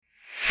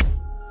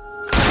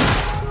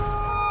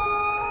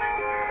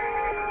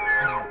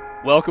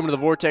Welcome to the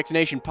Vortex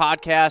Nation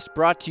podcast,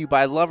 brought to you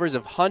by lovers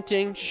of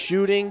hunting,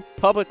 shooting,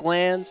 public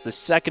lands, the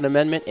Second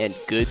Amendment, and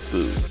good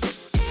food.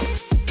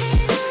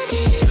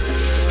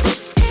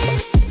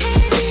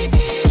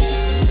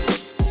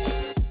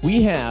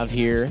 We have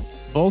here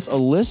both a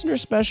listener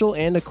special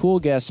and a cool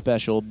guest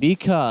special,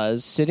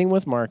 because sitting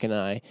with Mark and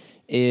I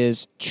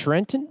is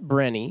Trenton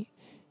Brenny,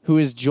 who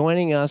is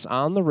joining us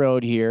on the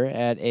road here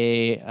at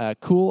a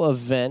cool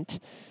event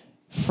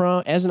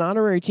as an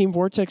honorary Team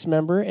Vortex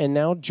member, and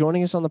now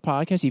joining us on the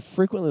podcast. He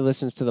frequently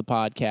listens to the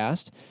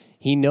podcast.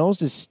 He knows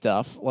his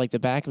stuff like the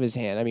back of his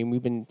hand. I mean,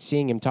 we've been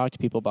seeing him talk to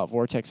people about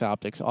Vortex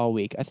optics all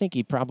week. I think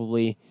he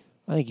probably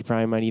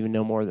might even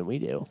know more than we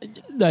do.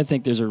 I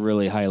think there's a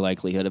really high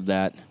likelihood of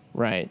that.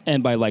 Right.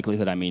 And by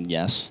likelihood, I mean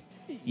yes.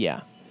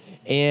 Yeah.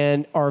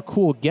 And our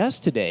cool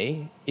guest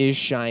today is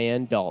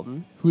Cheyenne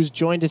Dalton, who's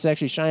joined us.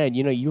 Actually, Cheyenne,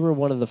 you were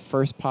one of the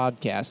first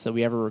podcasts that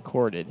we ever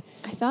recorded.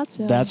 I thought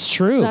so. That's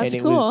true. That's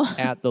and it cool. was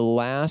at the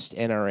last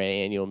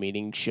NRA annual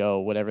meeting show,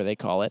 whatever they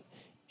call it.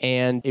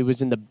 And it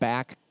was in the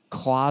back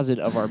closet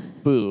of our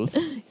booth.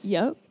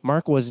 Yep.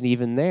 Mark wasn't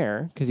even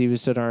there because he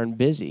was so darn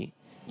busy.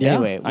 Yeah,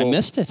 anyway, I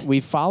missed it. We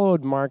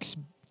followed Mark's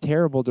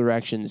terrible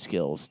direction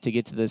skills to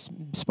get to this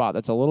spot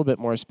that's a little bit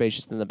more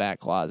spacious than the back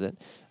closet.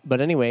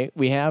 But anyway,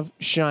 we have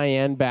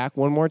Cheyenne back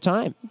one more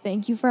time.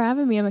 Thank you for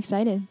having me. I'm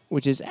excited.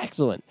 Which is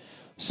excellent.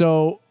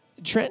 So,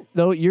 Trent,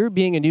 though you're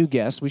being a new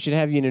guest, we should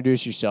have you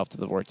introduce yourself to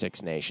the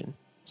Vortex Nation.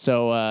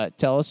 So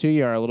tell us who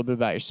you are, a little bit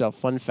about yourself,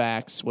 fun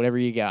facts, whatever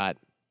you got.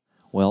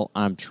 Well,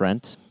 I'm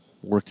Trent.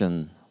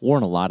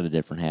 Worn a lot of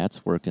different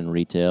hats. Worked in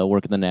retail,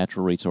 work in the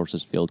natural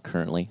resources field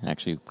currently.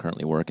 Actually,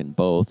 currently work in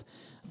both.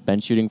 Been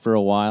shooting for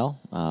a while,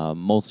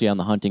 mostly on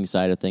the hunting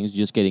side of things,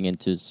 just getting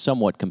into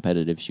somewhat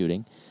competitive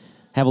shooting.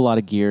 Have a lot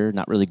of gear,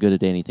 not really good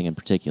at anything in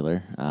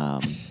particular,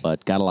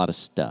 but got a lot of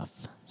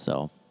stuff.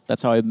 So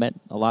that's how I met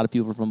a lot of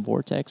people from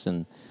Vortex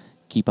and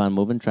keep on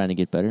moving, trying to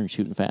get better and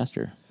shooting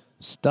faster.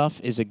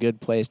 Stuff is a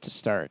good place to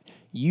start.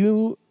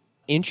 You,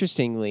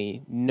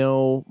 interestingly,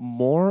 know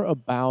more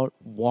about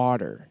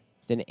water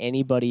than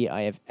anybody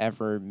I have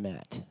ever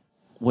met.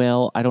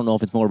 Well, I don't know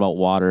if it's more about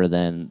water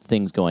than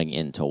things going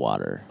into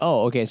water.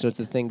 Oh, okay, so it's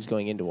the things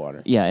going into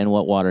water. Yeah, and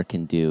what water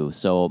can do.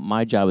 So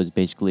my job is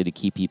basically to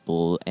keep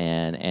people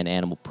and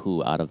animal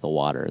poo out of the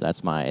water.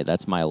 That's my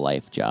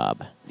life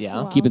job. Yeah?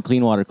 Wow. Keeping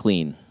clean water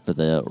clean for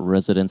the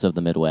residents of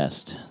the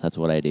Midwest. That's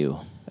what I do.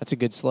 That's a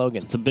good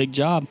slogan. It's a big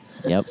job.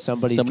 Yep.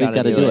 Somebody's got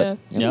gotta to do do it.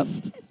 it. Yep.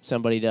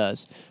 Somebody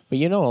does. But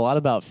you know a lot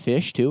about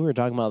fish, too. We were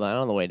talking about that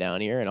on the way down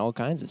here and all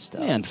kinds of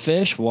stuff. Man,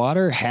 fish,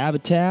 water,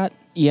 habitat.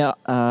 Yeah,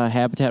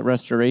 habitat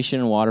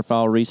restoration,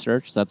 waterfowl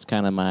research. That's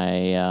kind of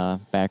my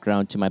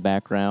background to my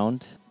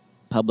background.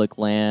 Public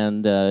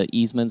land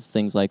easements,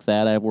 things like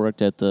that. I've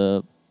worked at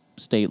the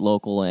state,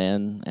 local,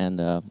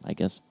 and I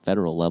guess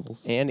federal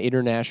levels. And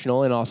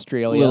international in A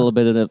Australia. little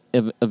bit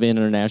of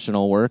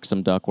international work,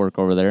 some duck work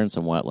over there, and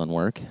some wetland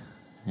work.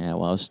 Yeah,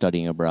 while I was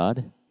studying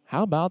abroad.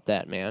 How about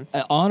that, man?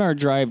 On our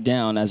drive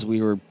down, as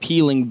we were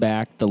peeling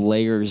back the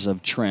layers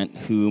of Trent,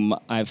 whom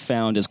I've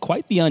found is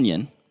quite the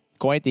onion.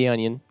 Quite the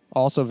onion.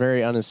 Also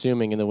very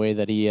unassuming in the way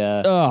that he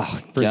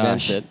Gosh,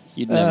 presents it.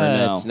 You'd never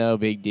know. It's no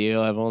big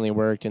deal. I've only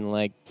worked in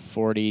like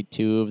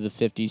 42 of the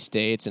 50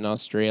 states in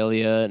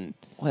Australia, and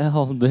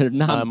Well, they're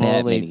not I'm that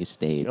only- many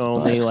states.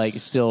 only but like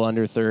still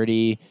under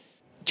 30.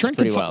 Trent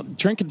pretty could, wild.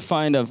 Trent could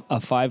find a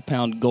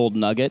 5-pound gold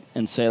nugget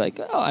and say, like,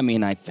 oh, I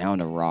mean, I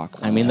found a rock.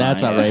 I mean,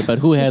 that's all right, but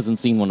who hasn't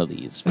seen one of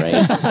these,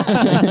 right?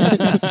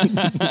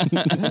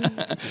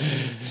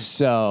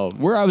 So,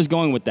 Where I was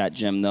going with that,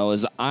 Jim, though,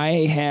 is I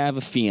have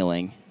a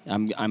feeling,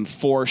 I'm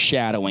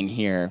foreshadowing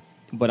here,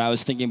 but I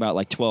was thinking about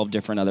like 12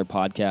 different other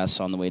podcasts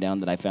on the way down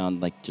that I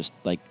found just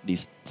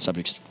these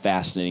subjects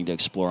fascinating to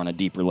explore on a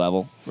deeper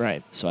level.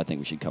 right. So I think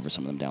we should cover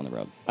some of them down the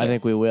road. I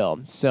think we will.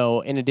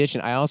 So, in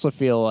addition, I also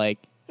feel like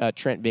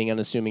Trent, being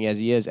unassuming as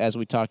he is, as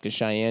we talked to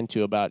Cheyenne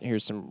too about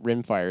here's some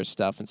Rimfire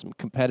stuff and some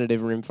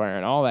competitive Rimfire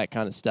and all that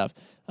kind of stuff,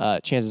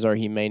 chances are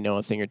he may know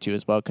a thing or two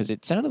as well, because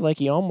it sounded like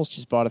he almost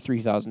just bought a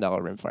 $3,000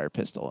 Rimfire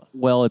pistol.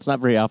 Well, it's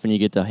not very often you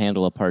get to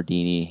handle a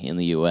Pardini in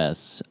the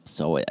U.S.,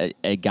 so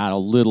it got a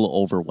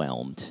little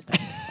overwhelmed.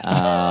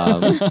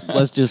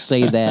 Let's just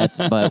say that.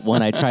 But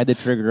when I tried the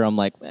trigger, I'm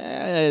like,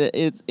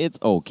 it's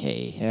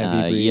okay.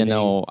 Heavy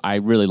breathing. I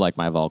really like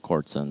my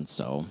Valkortsen,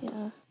 so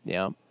Yeah.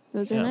 Yeah.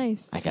 Those are Yeah.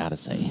 nice. I gotta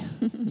say.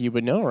 You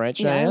would know, right,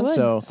 Yeah, I Cheyenne? would.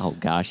 So, Oh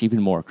gosh,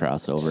 even more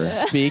crossover.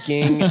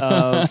 speaking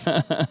of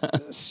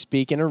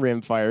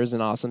rimfires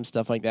and awesome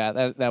stuff like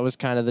that, that was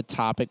kind of the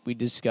topic we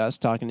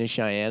discussed talking to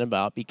Cheyenne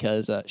about,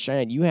 because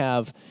Cheyenne, you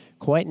have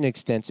quite an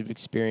extensive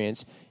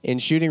experience in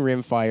shooting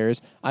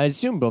rimfires. I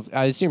assume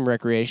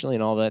recreationally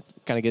and all that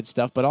kind of good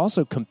stuff, but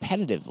also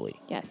competitively.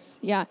 Yes.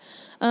 Yeah.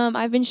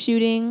 I've been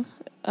shooting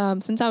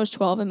since I was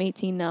 12. I'm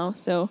 18 now.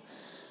 So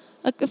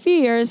a few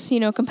years,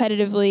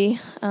 competitively.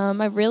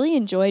 I've really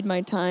enjoyed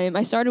my time.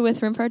 I started with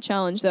Rimfire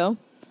Challenge, though.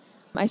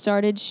 I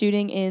started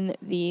shooting in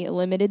the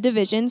limited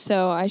division,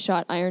 so I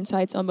shot iron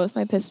sights on both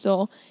my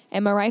pistol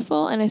and my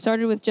rifle, and I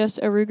started with just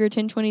a Ruger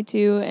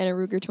 1022 and a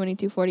Ruger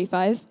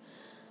 2245.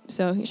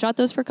 So he shot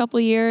those for a couple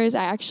of years.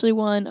 I actually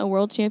won a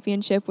world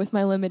championship with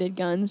my limited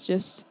guns.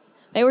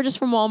 They were just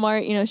from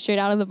Walmart, straight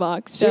out of the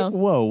box. So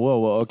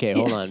Whoa. Okay,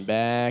 hold on.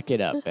 Back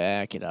it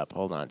up.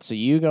 Hold on. So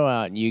you go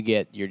out and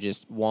you're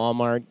just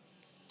Walmart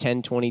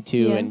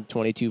 1022 and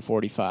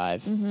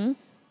 2245. Mm-hmm.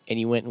 And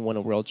you went and won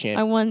a world champion.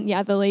 I won,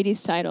 the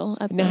ladies' title.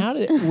 Now,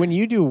 when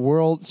you do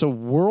world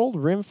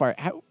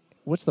Rimfire,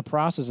 what's the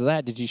process of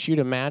that? Did you shoot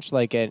a match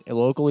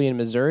locally in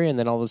Missouri, and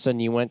then all of a sudden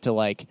you went to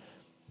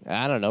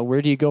I don't know,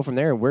 where do you go from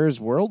there?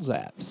 Where's Worlds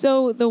at?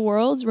 So the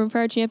Worlds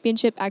Rimfire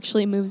Championship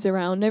actually moves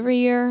around every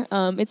year.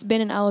 It's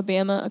been in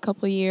Alabama a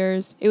couple of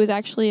years. It was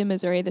actually in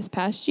Missouri this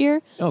past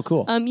year. Oh,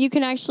 cool. You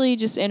can actually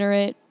just enter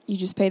it. You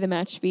just pay the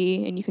match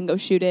fee, and you can go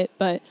shoot it.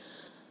 But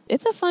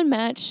it's a fun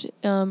match.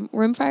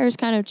 Rimfire's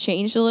kind of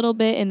changed a little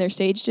bit in their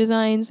stage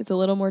designs. It's a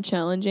little more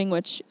challenging,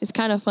 which is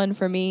kind of fun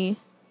for me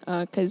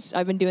because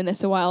I've been doing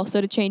this a while.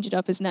 So to change it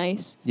up is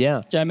nice.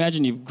 Yeah. Yeah, I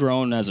imagine you've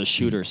grown as a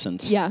shooter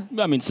since. Yeah.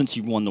 I mean, since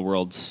you won the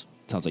Worlds,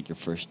 sounds like your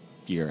first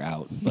year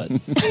out, but.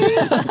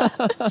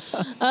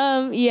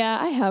 Yeah,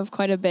 I have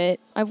quite a bit.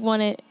 I've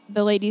won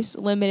the ladies'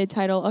 limited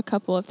title a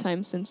couple of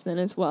times since then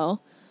as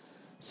well.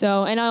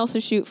 So, and I also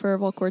shoot for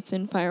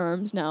Volquartsen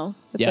firearms now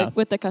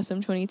with the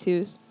custom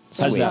 22s.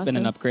 Has that been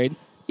an upgrade?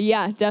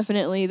 Yeah,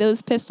 definitely.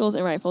 Those pistols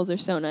and rifles are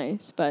so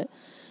nice, but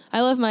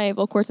I love my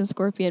Volquartsen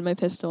Scorpion, my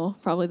pistol,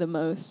 probably the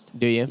most.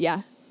 Do you?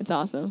 Yeah, it's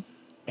awesome.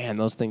 Man,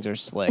 those things are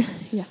slick.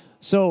 Yeah.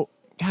 So,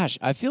 gosh,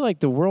 I feel like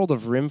the world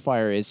of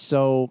Rimfire is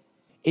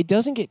it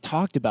doesn't get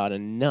talked about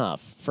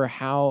enough for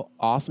how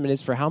awesome it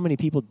is, for how many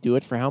people do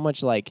it, for how much,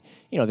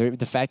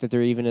 the fact that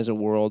there even is a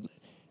world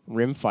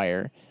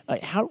Rimfire.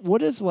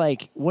 What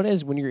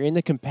is when you're in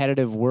the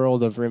competitive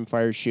world of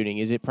Rimfire shooting?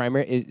 Is it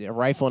a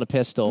rifle and a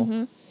pistol?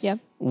 Mm-hmm. Yeah.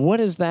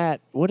 What is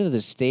that? What do the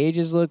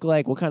stages look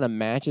like? What kind of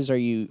matches are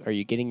you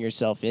getting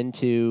yourself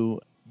into?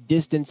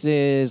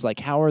 Distances,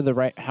 how are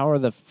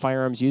the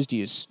firearms used?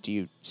 Do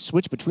you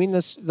switch between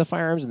the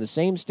firearms in the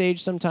same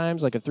stage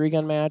sometimes, like a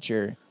 3-gun match,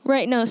 or?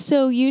 Right. No.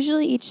 So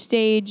usually each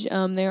stage,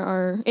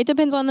 it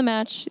depends on the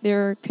match.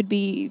 There could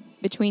be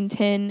between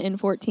 10 and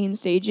 14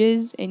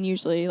 stages, and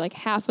usually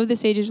half of the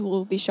stages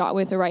will be shot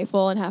with a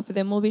rifle and half of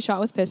them will be shot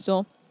with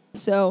pistol.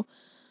 So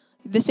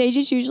the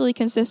stages usually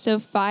consist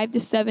of 5 to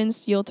 7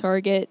 steel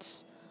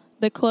targets.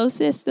 The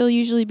closest they'll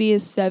usually be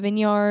is 7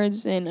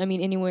 yards, and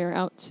anywhere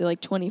out to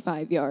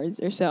 25 yards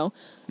or so.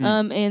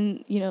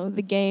 And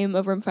the game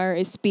of Rimfire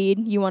is speed.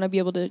 You want to be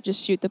able to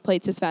just shoot the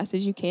plates as fast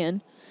as you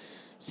can.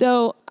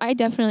 So I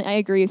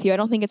agree with you. I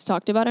don't think it's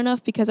talked about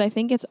enough because I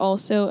think it's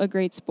also a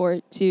great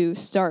sport to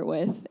start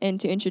with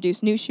and to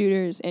introduce new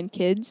shooters and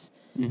kids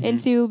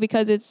into,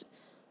 because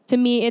to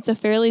me, it's a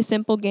fairly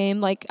simple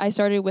game. I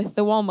started with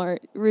the Walmart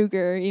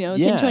Ruger,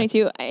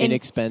 1022.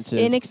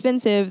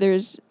 Inexpensive.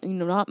 There's,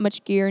 not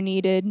much gear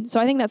needed. So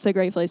I think that's a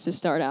great place to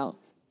start out.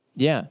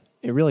 Yeah,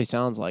 it really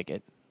sounds like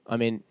it. I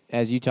mean,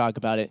 as you talk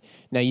about it,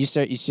 now you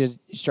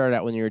started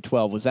out when you were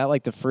 12. Was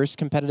that the first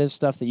competitive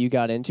stuff that you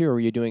got into, or were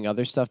you doing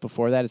other stuff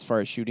before that as far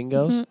as shooting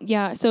goes? Mm-hmm.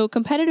 Yeah, so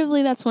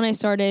competitively, that's when I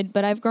started,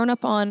 but I've grown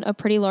up on a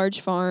pretty large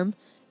farm.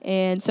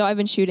 And so I've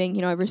been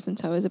shooting, ever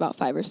since I was about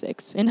 5 or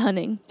 6, and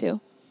hunting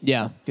too.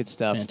 Yeah, good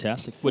stuff.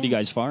 Fantastic. What do you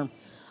guys farm?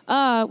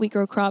 We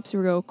grow crops.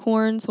 We grow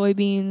corn,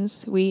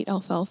 soybeans, wheat,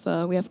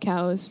 alfalfa. We have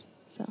cows.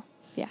 So,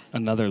 yeah.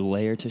 Another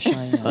layer to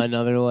Cheyenne.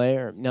 Another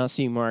layer. Now,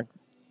 see, Mark,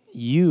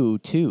 you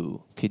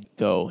too could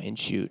go and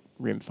shoot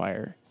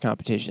Rimfire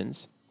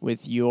competitions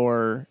with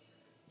your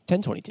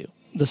 1022.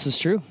 This is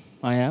true.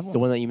 I have one. The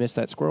one that you missed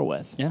that squirrel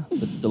with. Yeah,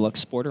 the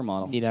deluxe sporter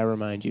model. Need I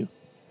remind you?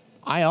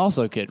 I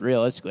also could,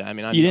 realistically. I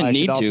mean, you didn't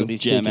need also to, be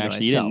Jim.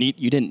 Actually,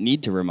 you didn't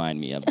need to remind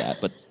me of that.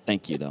 But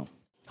thank you, though.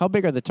 How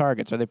big are the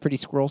targets? Are they pretty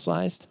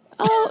squirrel-sized?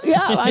 Oh,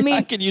 yeah. I mean,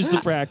 I could use the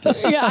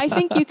practice. Yeah, I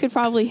think you could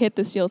probably hit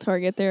the steel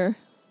target. They're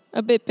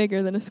a bit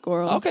bigger than a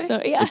squirrel. Okay.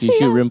 So, yeah. If you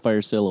shoot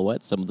Rimfire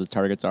silhouettes, some of the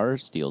targets are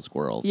steel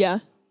squirrels. Yeah.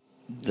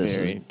 This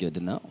is good to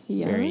know.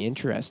 Yeah. Very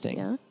interesting.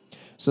 Yeah.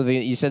 So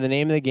you said the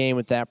name of the game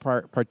with that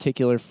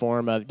particular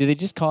form of... Do they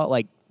just call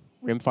it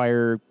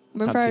Rimfire...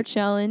 Rimfire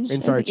Challenge.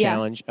 Rimfire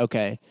Challenge.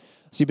 Okay.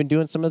 So you've been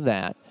doing some of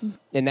that.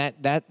 And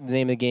that the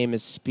name of the game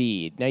is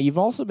Speed. Now, you've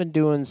also been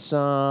doing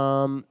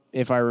some,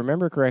 if I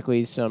remember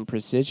correctly, some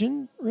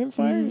precision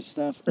rimfire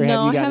stuff? Or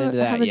have you gotten into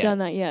that yet? I haven't done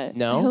that yet.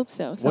 No? I hope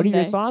so. Someday. What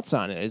are your thoughts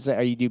on it?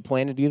 Do you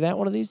plan to do that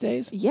one of these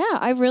days? Yeah,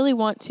 I really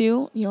want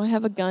to. I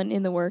have a gun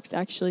in the works,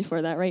 actually,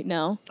 for that right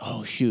now.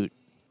 Oh, shoot.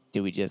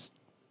 Is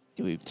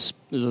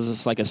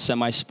this like a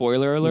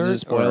semi-spoiler alert? Is it a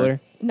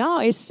spoiler? No,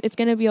 it's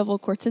going to be a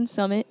Volquartsen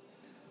Summit.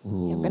 Yeah,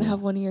 I'm going to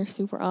have one of your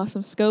super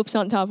awesome scopes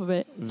on top of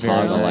it.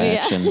 Toggle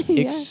action.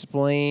 Yeah.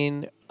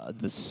 Explain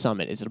the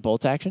Summit. Is it a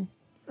bolt action?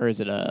 Or is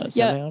it a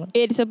semi-auto?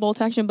 It's a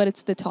bolt action, but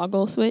it's the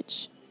toggle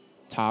switch.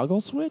 Toggle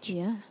switch?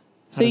 Yeah. How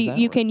So does that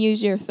you work? can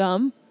use your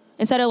thumb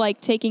instead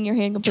of taking your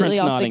hand completely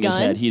Trent's off nodding the gun.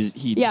 his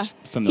head. He's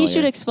familiar. He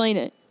should explain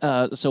it.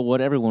 So what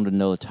everyone would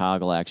know the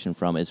toggle action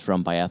from is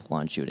from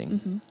biathlon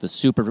shooting. Mm-hmm.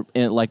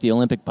 The the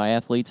Olympic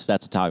biathletes,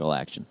 that's a toggle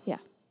action. Yeah.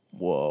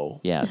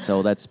 Whoa. Yeah,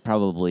 so that's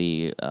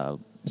probably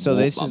So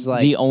this is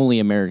like the only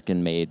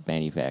American-made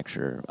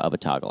manufacturer of a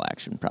toggle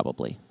action,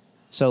 probably.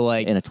 So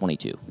like in a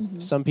 22.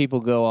 Some people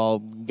go all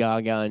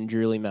gaga and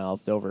drooly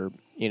mouthed over,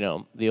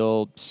 the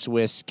old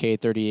Swiss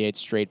K38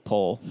 straight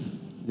pull.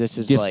 This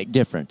is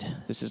different.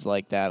 This is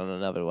like that on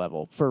another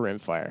level for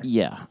Rimfire.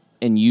 Yeah,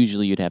 and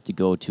usually you'd have to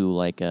go to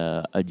like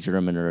a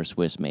German or a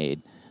Swiss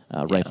made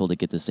rifle to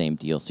get the same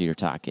deal. So you're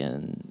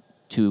talking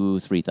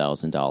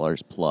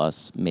 $2,000-$3,000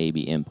 plus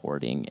maybe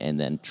importing and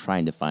then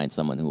trying to find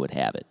someone who would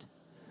have it.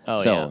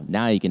 So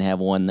now you can have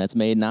one that's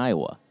made in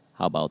Iowa.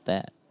 How about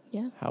that?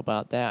 Yeah. How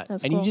about that?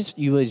 That's and cool.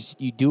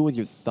 you do it with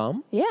your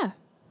thumb? Yeah.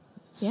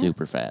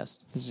 Super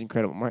fast. This is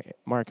incredible.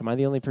 Mark, am I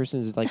the only person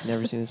who's like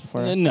never seen this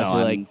before? No, I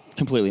feel I'm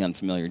completely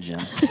unfamiliar, Jim.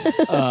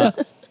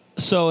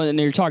 So, and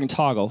you're talking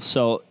toggle.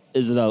 So,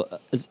 is it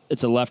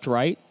it's a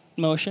left-right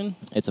motion?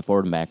 It's a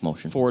forward and back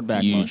motion.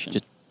 Forward-back you motion.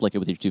 Just flick it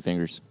with your two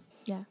fingers.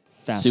 Yeah.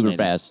 Super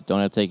fast.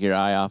 Don't have to take your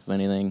eye off of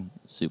anything.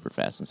 Super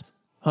fast.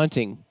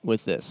 hunting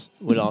with this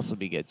would also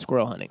be good.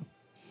 Squirrel hunting.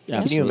 Yeah,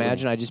 Can you absolutely.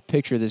 imagine? I just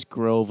picture this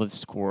grove of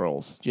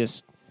squirrels,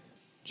 just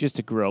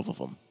a grove of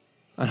them.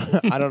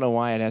 I don't know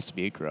why it has to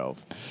be a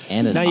grove.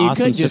 And an Now, you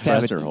awesome could just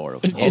have suppressor it- horror.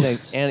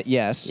 And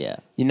yes, Yeah.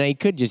 you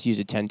could just use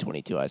a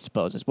 1022, I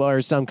suppose, as well,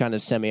 or some kind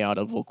of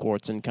semi-auto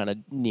quartz and kind of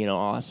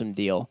awesome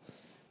deal.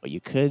 But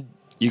you could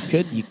use a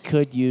You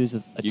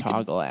could-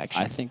 toggle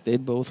action. I think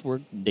they'd both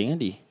work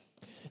dandy.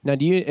 Now,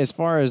 do you, as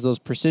far as those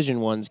precision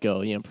ones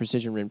go,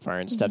 precision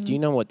rimfire and stuff, do you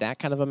know what that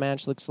kind of a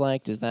match looks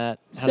like? How does that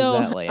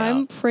lay out?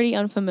 I'm pretty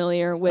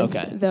unfamiliar with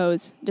Okay.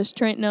 those. Does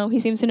Trent know? He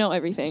seems to know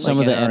everything. Some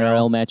Like of the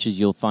NRL? NRL matches,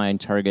 you'll find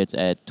targets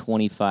at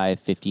 25,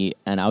 50,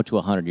 and out to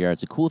 100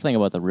 yards. The cool thing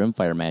about the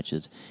rimfire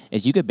matches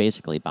is you could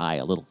basically buy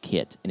a little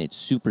kit, and it's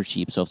super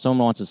cheap. So if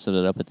someone wants to set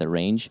it up at the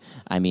range,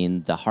 I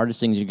mean, the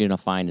hardest things you're going to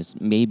find is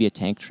maybe a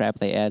tank trap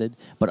they added,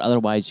 but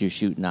otherwise you're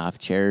shooting off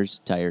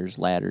chairs, tires,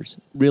 ladders,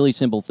 really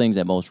simple things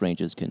that most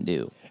ranges can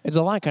do. It's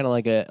a lot kind of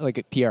like a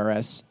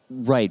PRS.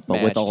 Right,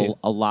 but with Match, too.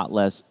 a lot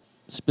less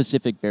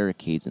specific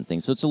barricades and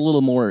things. So it's a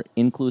little more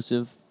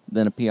inclusive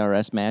than a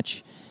PRS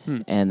match.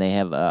 And they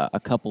have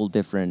a couple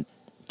different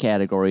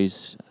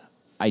categories.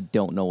 I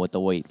don't know what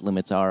the weight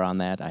limits are on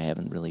that. I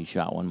haven't really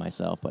shot one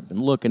myself, but I've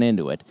been looking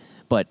into it.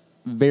 But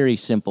very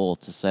simple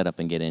to set up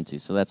and get into.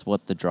 So that's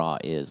what the draw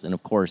is. And,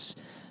 of course,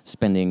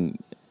 you don't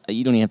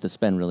even have to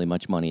spend really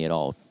much money at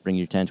all. Bring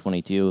your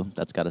 1022.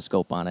 That's got a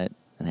scope on it.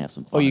 And have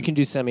some fun. Oh, you can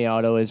do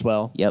semi-auto as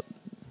well? Yep.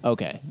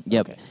 Okay.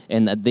 Yep. Okay.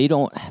 And they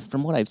don't,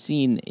 from what I've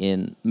seen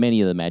in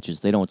many of the matches,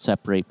 they don't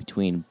separate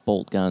between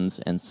bolt guns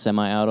and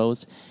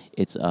semi-autos.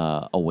 It's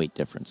a weight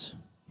difference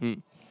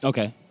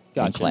Okay, in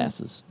gotcha.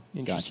 classes.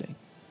 Interesting.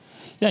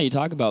 Yeah, you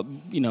talk about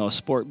a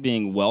sport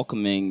being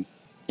welcoming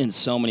in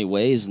so many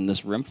ways, and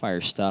this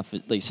rimfire stuff.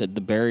 Like you said, the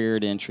barrier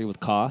to entry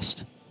with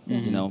cost,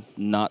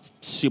 not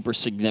super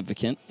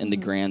significant in the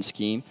grand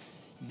scheme.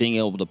 Being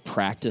able to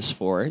practice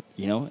for it,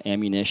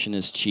 ammunition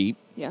is cheap,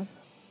 Yeah.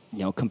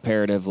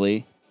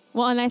 comparatively.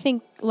 Well, and I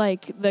think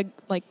like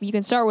you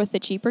can start with the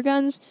cheaper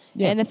guns,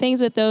 Yeah. and the things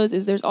with those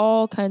is there's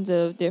all kinds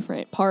of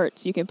different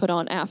parts you can put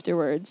on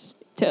afterwards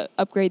to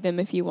upgrade them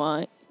if you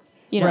want.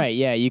 Right,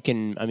 yeah, you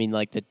can,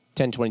 like the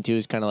 1022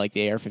 is kind of like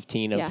the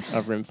AR-15 Yeah.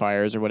 of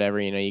rimfires or whatever,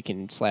 you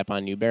can slap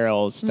on new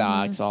barrels,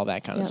 stocks, all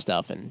that kind of Yep.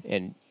 stuff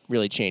and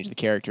really change the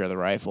character of the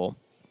rifle.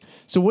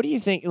 So what do you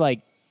think,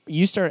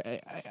 you start,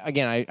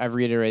 again, I've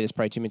reiterated this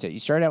probably 2 minutes ago. You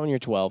started out when you're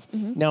 12.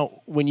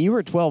 Now, when you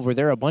were 12, were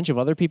there a bunch of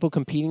other people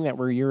competing that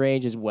were your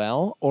age as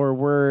well? Or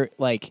were,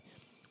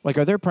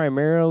 are there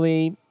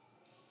primarily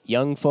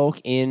young folk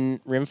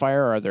in rimfire?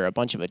 Or are there a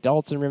bunch of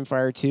adults in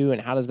rimfire too?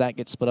 And how does that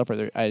get split up? Are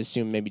there, I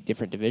assume, maybe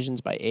different divisions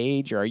by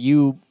age? Or are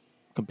you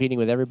competing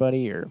with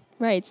everybody? Or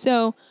Right.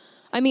 So,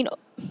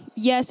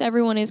 yes,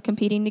 everyone is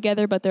competing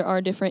together, but there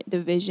are different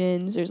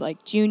divisions. There's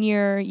like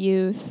junior,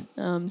 youth,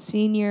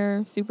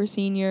 senior, super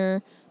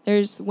senior.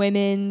 There's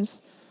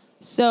women's.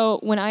 So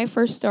when I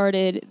first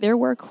started, there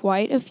were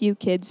quite a few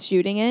kids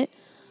shooting it.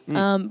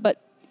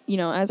 But,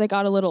 as I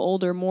got a little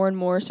older, more and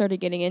more started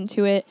getting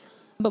into it.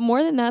 But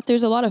more than that,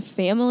 there's a lot of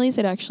families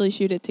that actually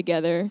shoot it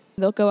together.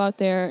 They'll go out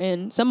there,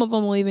 and some of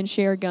them will even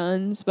share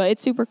guns. But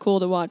it's super cool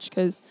to watch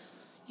because,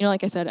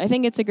 like I said, I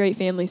think it's a great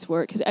family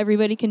sport because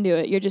everybody can do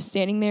it. You're just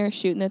standing there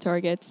shooting the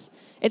targets.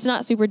 It's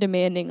not super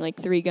demanding like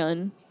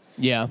 3-gun.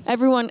 yeah.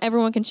 Everyone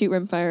can shoot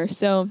rimfire.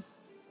 So,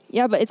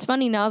 yeah, but it's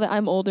funny now that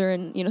I'm older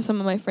and, some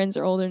of my friends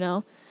are older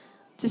now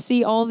to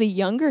see all the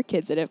younger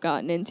kids that have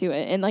gotten into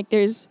it. And,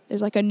 there's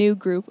like a new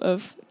group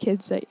of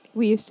kids that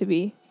we used to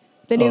be.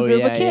 The new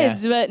group of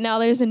kids, but now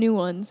there's a new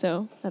one.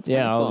 So that's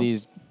kinda all cool.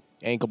 these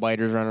ankle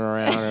biters running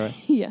around.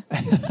 Yeah.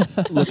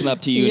 Looking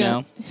up to you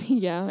now.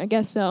 Yeah, I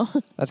guess so.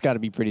 That's got to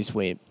be pretty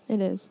sweet.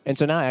 It is. And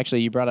so now,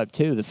 actually, you brought up,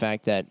 too, the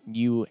fact that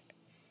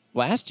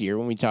last year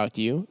when we talked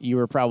to you, you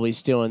were probably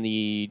still in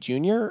the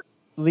junior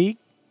league,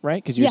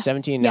 right? Because you were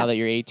 17. Now that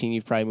you're 18,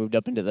 you've probably moved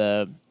up into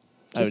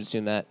I would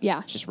assume that.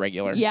 Yeah. Just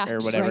regular. Yeah, Or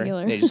just whatever.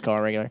 regular. They just call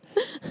it regular.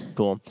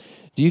 Cool.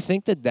 Do you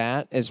think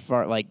that as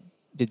far,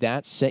 did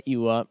that set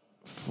you up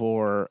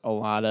for a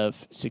lot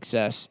of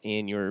success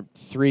in your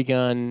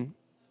 3-gun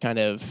kind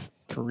of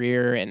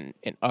career in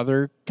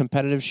other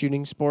competitive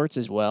shooting sports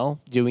as well,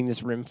 doing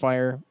this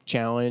rimfire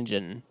challenge?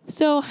 And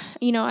So,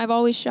 I've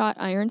always shot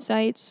iron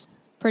sights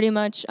pretty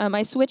much.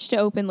 I switched to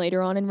open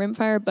later on in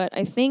rimfire, but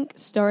I think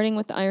starting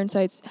with the iron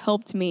sights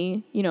helped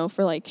me,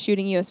 for like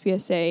shooting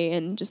USPSA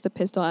and just the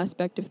pistol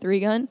aspect of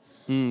 3-gun.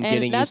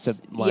 getting used to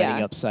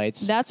lining up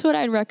sights. That's what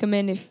I'd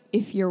recommend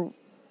if your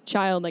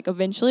child like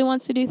eventually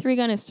wants to do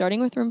 3-gun, is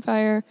starting with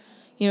rimfire,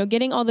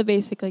 getting all the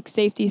basic like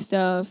safety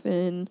stuff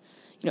and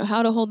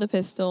how to hold the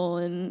pistol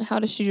and how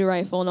to shoot a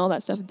rifle and all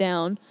that stuff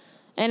down.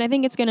 And I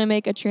think it's going to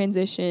make a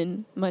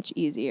transition much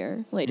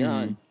easier later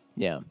on.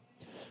 Yeah.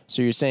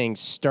 So you're saying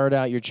start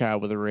out your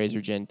child with a Razor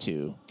Gen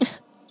 2.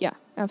 Yeah,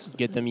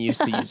 absolutely. Get them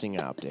used to using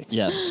optics.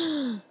 Yes.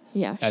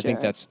 Yeah, sure. I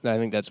think that's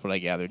what I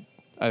gathered.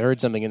 I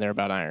heard something in there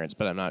about irons,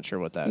 but I'm not sure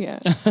what that. Yeah.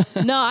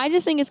 No, I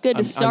just think it's good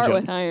to start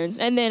with irons,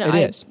 and then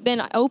I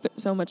open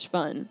so much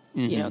fun.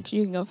 Because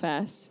you can go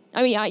fast.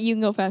 I mean, you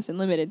can go fast and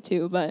limited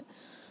too, but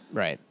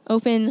Right.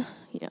 open,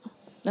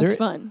 that's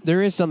fun.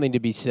 There is something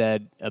to be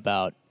said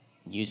about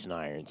using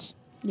irons.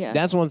 Yeah.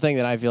 That's one thing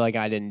that I feel like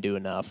I didn't do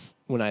enough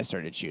when I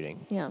started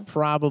shooting. Yeah.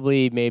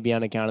 Probably maybe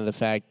on account of the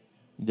fact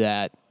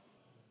that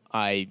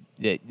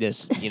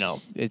it's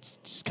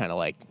just kind of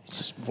like it's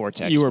just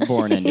vortex. You were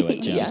born into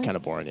it, Jim. Just kind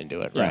of born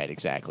into it. Yeah. Right,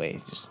 exactly.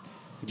 Just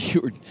if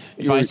you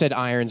I were- said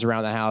irons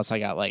around the house, I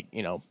got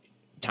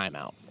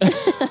timeout.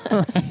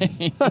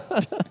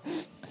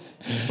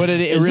 But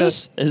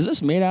Is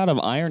this made out of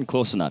iron?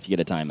 Close enough. You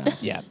get a timeout.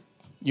 Yeah,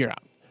 you're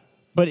out.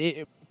 But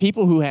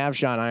people who have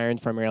shot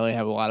irons primarily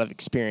have a lot of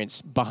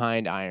experience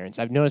behind irons.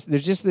 I've noticed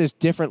there's just this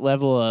different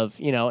level of,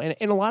 and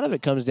a lot of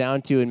it comes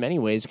down to, in many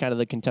ways, kind of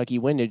the Kentucky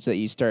windage that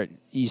you start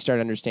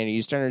understanding.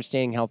 You start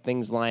understanding how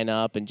things line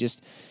up and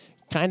just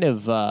kind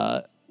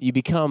of you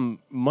become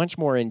much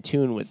more in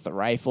tune with the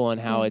rifle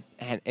and how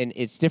and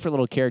its different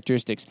little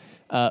characteristics.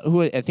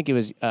 Who I think it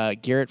was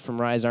Garrett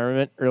from Rise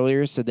Armament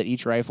earlier said that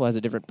each rifle has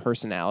a different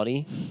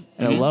personality.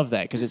 And I love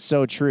that because it's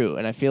so true.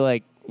 And I feel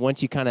like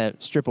once you kind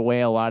of strip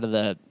away a lot of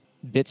the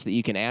bits that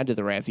you can add to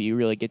the rifle, you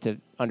really get to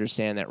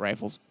understand that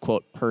rifle's,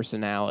 quote,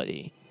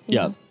 personality.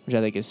 Yeah. Which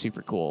I think is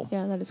super cool.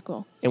 Yeah, that is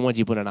cool. And once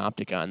you put an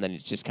optic on, then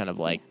it's just kind of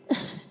like,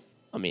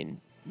 I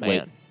mean,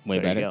 man. Way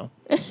there better. you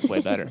go.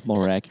 Way better.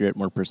 More accurate,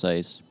 more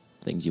precise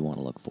things you want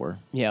to look for.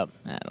 Yep.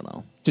 I don't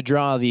know. To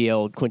draw the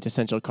old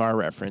quintessential car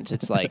reference,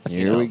 it's like,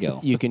 Here we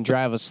go. You can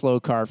drive a slow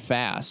car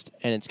fast,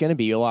 and it's going to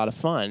be a lot of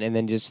fun, and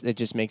then it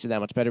just makes it that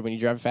much better when you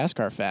drive a fast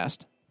car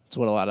fast. That's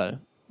what a lot of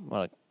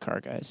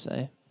car guys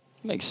say.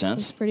 Makes It's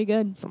sense. pretty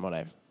good. From what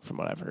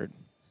I've heard.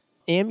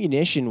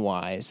 Ammunition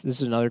wise,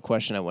 this is another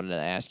question I wanted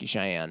to ask you,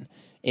 Cheyenne.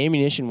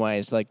 Ammunition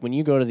wise, like when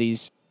you go to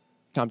these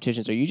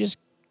competitions, are you just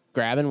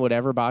grabbing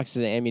whatever boxes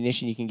of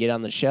ammunition you can get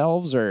on the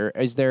shelves, or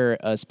is there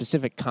a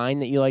specific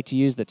kind that you like to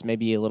use that's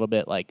maybe a little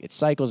bit like it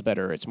cycles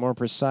better, or it's more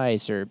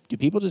precise, or do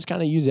people just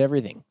kind of use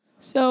everything?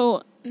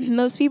 So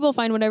most people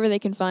find whatever they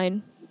can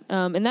find,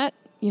 and that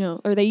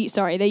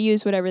they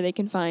use whatever they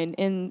can find,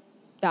 and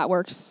that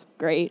works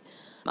great.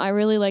 I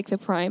really like the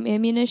prime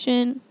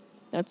ammunition.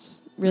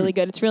 That's really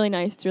good. It's really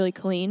nice. It's really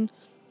clean.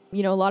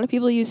 A lot of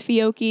people use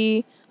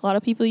Fiocchi. A lot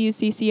of people use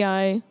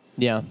CCI.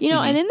 Yeah.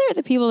 And then there are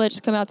the people that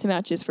just come out to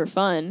matches for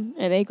fun,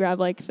 and they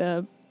grab like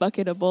the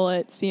bucket of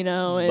bullets, and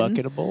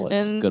Bucket of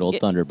bullets. and Good old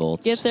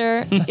Thunderbolts. Get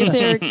their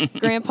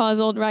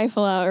grandpa's old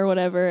rifle out or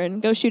whatever,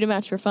 and go shoot a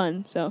match for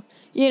fun. So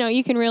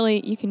you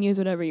can use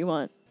whatever you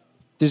want.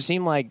 Does it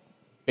seem like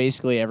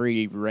basically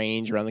every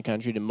range around the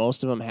country, do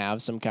most of them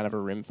have some kind of a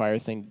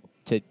rimfire thing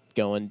to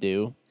go and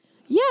do?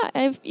 Yeah,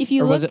 if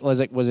you Or look,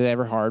 was it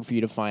ever hard for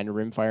you to find a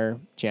rimfire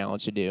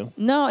challenge to do?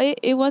 No,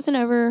 it wasn't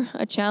ever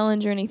a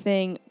challenge or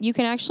anything. You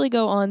can actually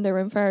go on the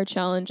Rimfire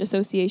Challenge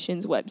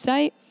Association's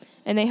website,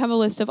 and they have a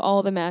list of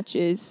all the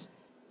matches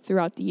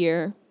throughout the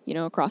year,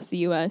 across the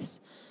U.S.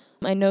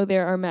 I know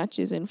there are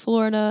matches in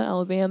Florida,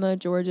 Alabama,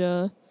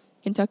 Georgia,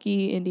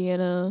 Kentucky,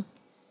 Indiana,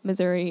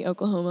 Missouri,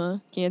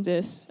 Oklahoma,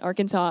 Kansas,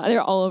 Arkansas.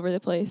 They're all over the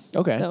place.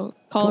 Okay. So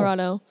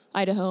Colorado,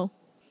 Idaho.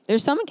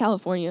 There's some in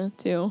California,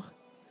 too,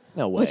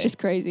 No way. which is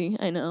crazy.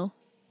 I know.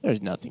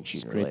 There's nothing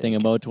shooting Great related. thing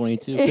about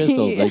 22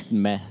 pistols,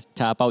 they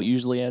top out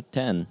usually at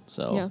 10.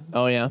 So Yeah.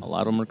 Oh, yeah. a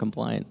lot of them are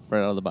compliant right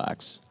out of the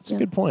box. That's a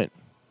good point.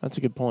 That's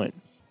a good point.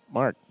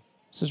 Mark,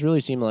 this has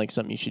really seemed like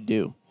something you should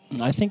do.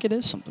 I think it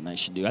is something I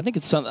should do. I think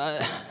it's something,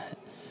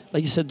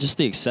 like you said, just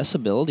the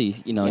accessibility.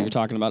 You're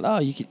talking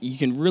about, you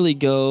can really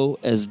go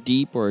as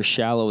deep or as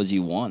shallow as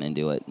you want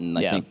into it. And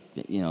I think,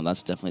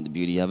 that's definitely the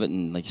beauty of it.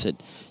 And like you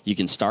said, you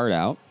can start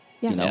out,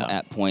 Yeah.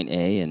 at point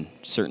A and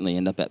certainly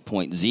end up at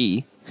point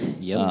Z.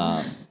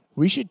 Yep.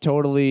 We should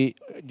totally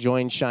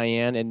join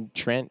Cheyenne and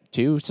Trent,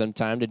 too,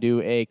 sometime to do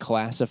a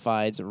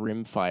classifieds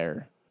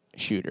rimfire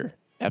shooter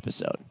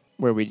episode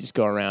where we just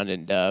go around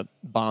and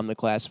bomb the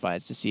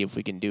classifieds to see if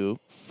we can do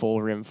full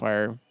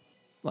rimfire,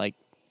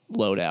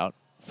 loadout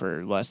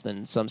for less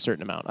than some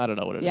certain amount. I don't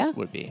know what it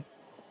would be.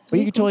 But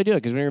you could totally do it,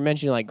 because when you were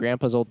mentioning,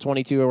 Grandpa's old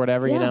 22 or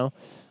whatever,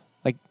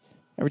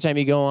 every time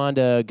you go on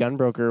to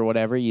Gunbroker or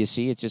whatever, you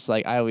see it's just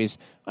I always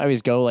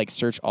go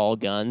search all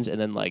guns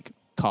and then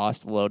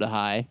cost low to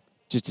high,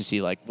 just to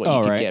see like what Oh,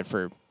 you could right. get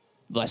for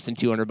less than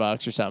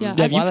 $200 or something. Yeah.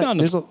 Dev, A lot of-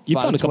 there's a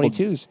lot of couple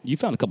 22s. You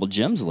found a couple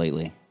gems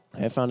lately.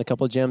 I found a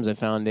couple of gems. I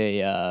found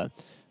a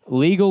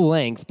legal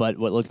length, but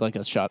what looked like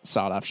a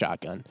sawed-off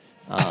shotgun.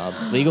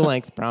 Legal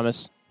length,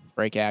 promise,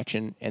 break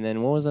action. And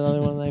then what was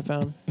another one that I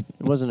found?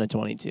 It wasn't a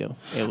 22.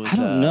 It was. I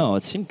don't know.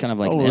 It seemed kind of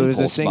like an it was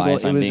a impulse single- buy,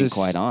 if it I'm was being a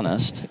quite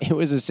honest. It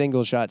was a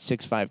single-shot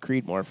 6.5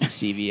 Creedmoor from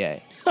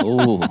CVA,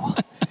 Oh,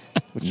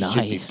 which should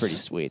be Nice. pretty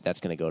sweet. That's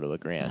going to go to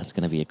 $1,000. that's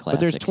going to be a classic.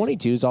 But there's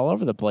 22s all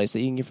over the place that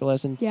you can get for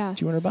less than Yeah.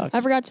 $200.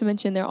 I forgot to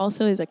mention there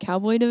also is a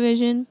cowboy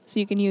division, so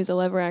you can use a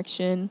lever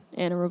action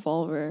and a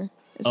revolver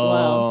as Oh.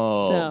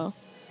 well. So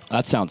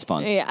That sounds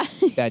fun. yeah,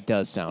 That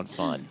does sound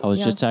fun. I was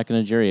Yeah. just talking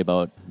to Jerry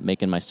about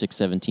making my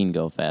 617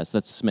 go fast.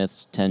 That's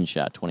Smith's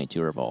 10-shot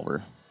 22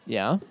 revolver.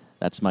 Yeah.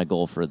 That's my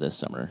goal for this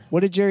summer.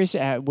 What did Jerry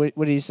say? What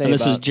did he say And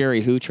this about? is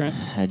Jerry who, Trent?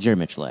 Jerry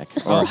Michalak,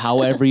 or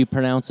however you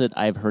pronounce it.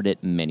 I've heard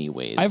it many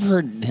ways. I've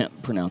heard him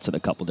pronounce it a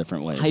couple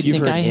different ways. You've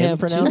think heard I him have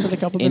pronounce too. it a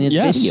couple in his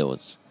Yes.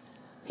 videos.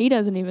 he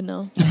doesn't even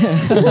know.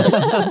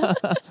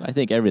 So I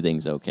think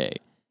everything's okay.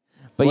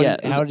 But What yeah,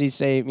 did- how did he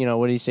say?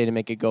 What did he say to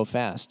make it go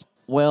fast?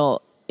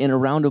 well, in a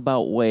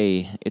roundabout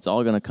way, it's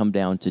all going to come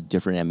down to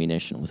different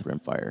ammunition with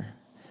rimfire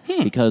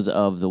because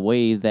of the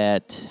way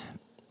that.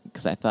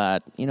 Because I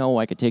thought,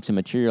 I could take some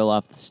material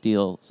off the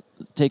steel,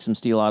 take some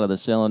steel out of the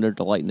cylinder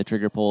to lighten the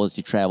trigger pull as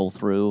you travel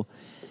through.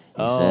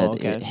 He said,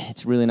 okay.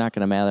 It's really not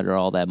going to matter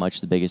all that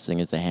much. The biggest thing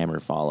is the hammer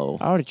follow.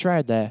 I already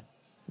tried that.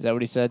 Is that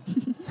what he said?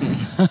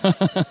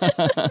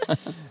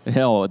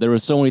 There were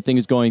so many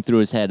things going through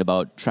his head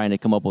about trying to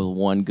come up with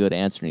one good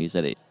answer, and he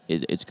said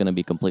it's going to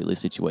be completely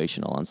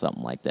situational on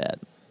something like that.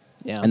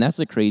 Yeah. And that's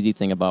the crazy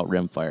thing about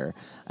rimfire.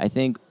 I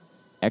think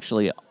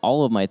actually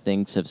all of my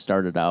things have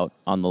started out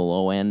on the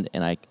low end,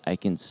 and I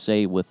can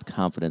say with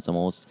confidence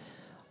almost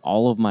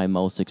all of my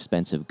most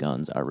expensive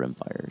guns are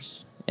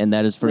rimfires. And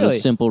that is for the Really?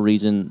 simple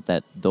reason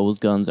that those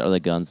guns are the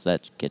guns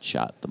that get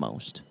shot the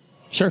most.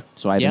 Sure.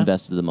 So I've Yeah.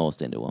 invested the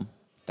most into them.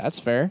 That's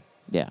fair.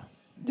 Yeah.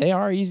 They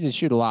are easy to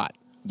shoot a lot.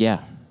 Yeah,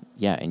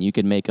 and you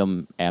can make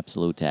them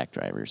absolute tack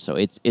drivers. So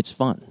it's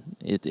fun.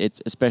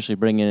 It's especially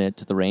bringing it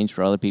to the range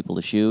for other people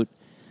to shoot.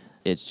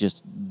 It's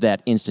just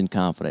that instant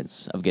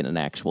confidence of getting an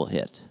actual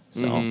hit.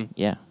 So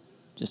yeah,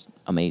 just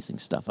amazing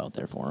stuff out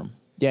there for them.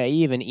 Yeah,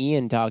 even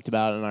Ian talked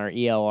about in our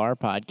ELR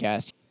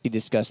podcast. He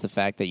discussed the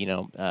fact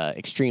that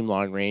extreme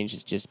long range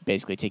is just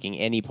basically taking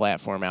any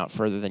platform out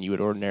further than you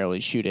would ordinarily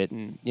shoot it,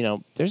 and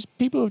there's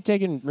people who've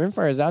taken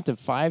rimfires out to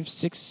 500,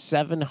 600,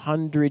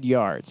 700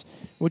 yards,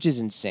 which is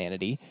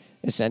insanity,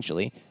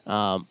 essentially,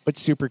 but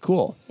super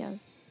cool. Yeah,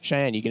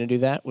 Cheyenne, you gonna do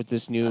that with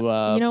this new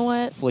you know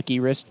what? flicky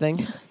wrist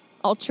thing?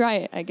 I'll try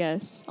it. I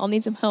guess I'll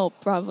need some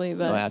help probably,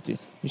 but You'll have to.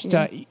 You should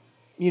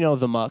yeah.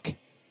 the Muck,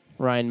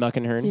 Ryan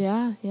Muckenhern.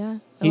 yeah.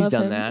 I He's love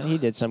done him. that. He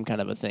did some kind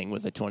of a thing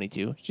with a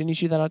 22. Didn't he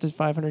shoot that out to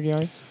 500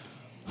 yards?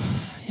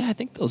 Yeah, I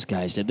think those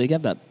guys did. They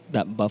got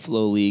that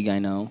Buffalo League, I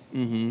know,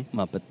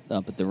 up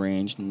at the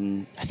range,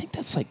 and I think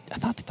that's I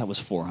thought that was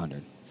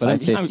 400, but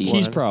 550.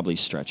 he's probably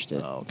stretched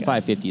it. Oh, okay.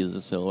 550 is the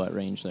silhouette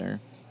range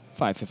there.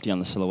 550 on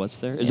the silhouettes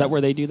there. Is that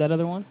where they do that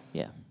other one?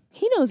 Yeah.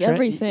 He knows Trent-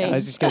 everything. I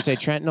was just gonna say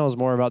Trent knows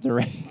more about the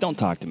range. Don't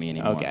talk to me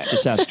anymore. Okay.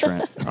 Just ask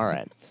Trent. All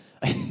right.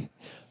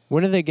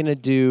 When are they gonna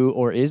do,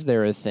 or is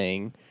there a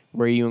thing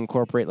where you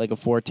incorporate like a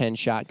 410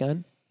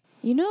 shotgun?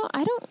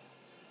 I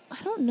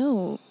don't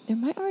know. There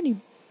might already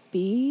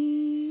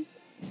be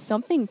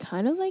something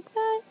kind of like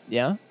that.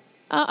 Yeah.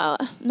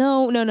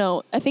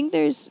 No.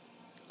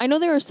 I know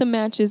there are some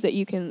matches that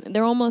you can.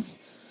 They're almost.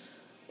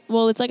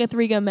 Well, it's like a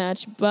 3-gun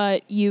match,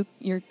 but your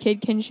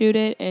kid can shoot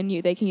it, and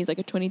they can use like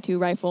a 22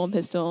 rifle and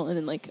pistol, and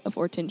then like a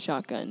 410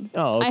 shotgun.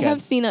 Oh, okay. I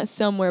have seen that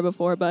somewhere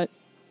before, but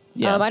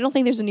Yeah. I don't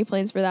think there's any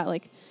plans for that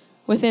like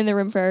within the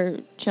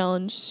Rimfire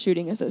Challenge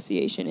Shooting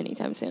Association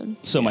anytime soon.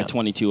 So my Yeah.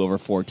 22 over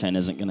 410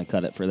 isn't going to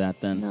cut it for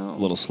that then? No. A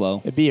little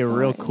slow? It'd be a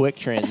real Sorry. quick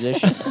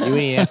transition. You wouldn't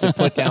even have to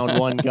put down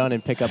one gun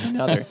and pick up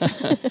another.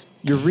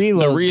 Your The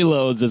reloads,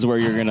 reloads is where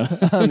you're going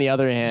to... on the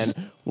other hand,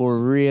 will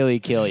really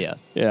kill you.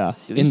 Yeah.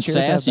 In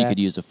SAS, you could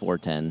use a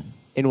 410.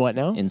 In what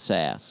now? In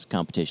SAS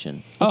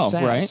competition. Oh,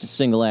 SAS. right.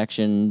 Single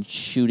action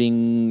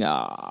shooting.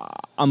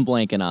 I'm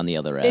blanking on the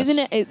other S.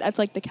 Isn't it? That's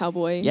like the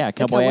cowboy. Yeah, the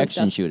cowboy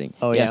action stuff. shooting.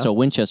 Oh, yeah? So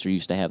Winchester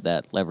used to have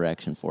that lever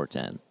action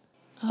 410.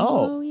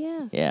 Oh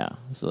yeah. Yeah,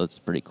 so that's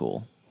pretty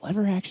cool.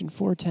 Lever action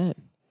 410.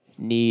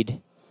 Need.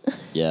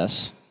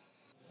 Yes.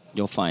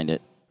 You'll find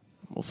it.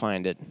 We'll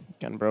find it.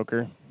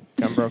 Gunbroker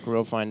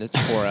will find it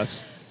for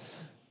us.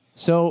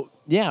 So,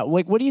 yeah,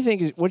 like, what do you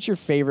think what's your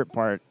favorite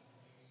part,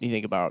 do you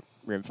think, about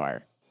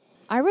Rimfire?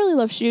 I really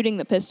love shooting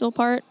the pistol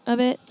part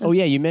of it. Oh, yeah,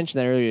 That's- you mentioned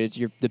that earlier. It's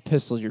the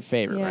pistol's your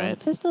favorite, Yeah, right?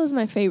 the pistol is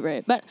my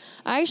favorite. But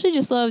I actually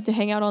just love to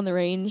hang out on the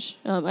range.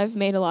 I've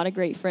made a lot of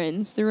great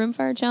friends through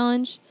Rimfire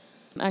Challenge.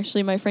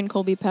 Actually, my friend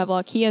Colby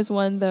Pavlok, he has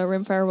won the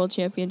Rimfire World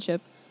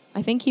Championship.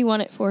 I think he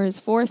won it for his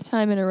 4th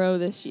time in a row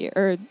this year,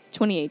 or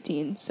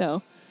 2018.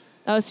 So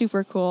that was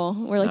super cool.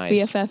 We're like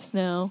Nice. BFFs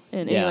now.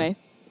 And Yeah. anyway,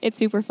 it's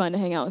super fun to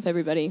hang out with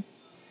everybody.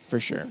 For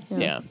sure. Yeah.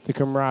 Yeah. The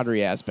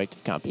camaraderie aspect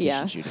of competition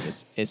Yeah. shooting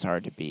is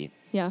hard to beat.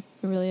 Yeah,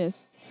 it really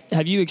is.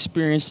 Have you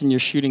experienced in your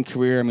shooting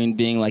career, I mean,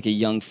 being like a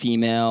young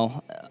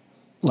female,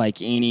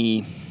 like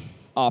any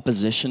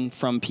opposition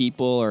from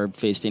people or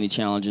faced any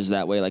challenges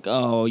that way? Like,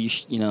 oh, you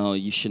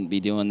shouldn't be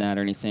doing that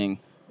or anything?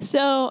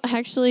 So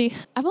actually,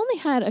 I've only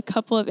had a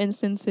couple of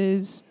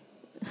instances.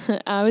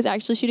 I was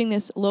actually shooting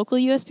this local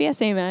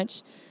USPSA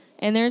match,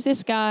 and there's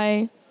this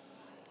guy,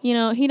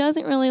 he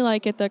doesn't really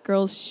like it that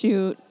girls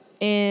shoot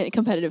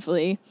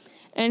competitively.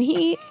 And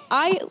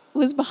I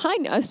was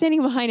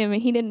standing behind him,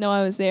 and he didn't know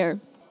I was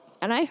there.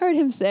 And I heard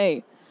him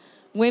say,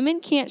 women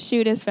can't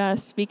shoot as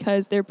fast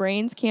because their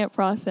brains can't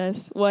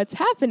process what's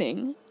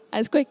happening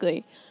as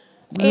quickly.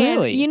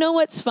 Really? And you know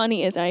what's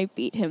funny is I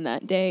beat him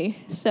that day.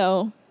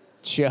 So,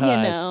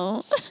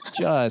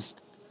 just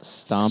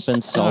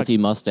Stomping salty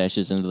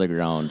mustaches into the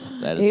ground.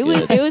 That is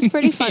good. it was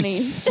pretty funny.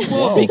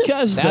 Well,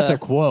 because that's a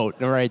quote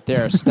right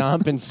there.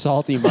 Stomping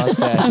salty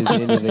mustaches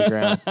into the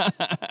ground.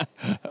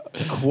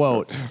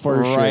 Quote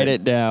for sure. Write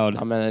it down.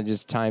 I'm gonna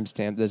just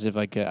timestamp this if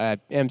I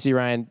could. MC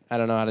Ryan, I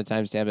don't know how to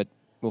timestamp it.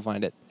 We'll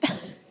find it.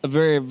 A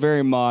very,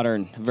 very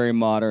modern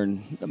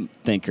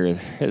thinker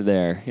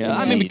there. Yeah.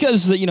 I mean,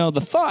 because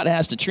the thought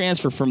has to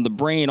transfer from the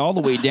brain all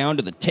the way down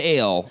to the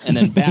tail and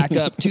then back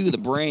up to the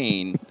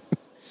brain.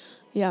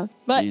 Yeah,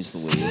 but Jeez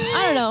Louise.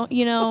 I don't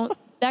know.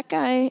 That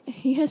guy,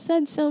 he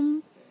said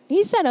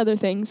other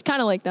things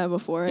kind of like that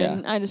before,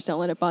 and I just don't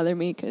let it bother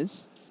me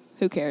because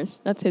who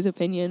cares? That's his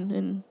opinion,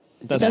 and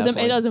it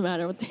doesn't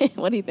matter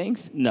what he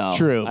thinks. No,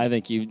 true. I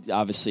think you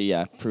obviously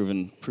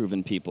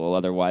proven people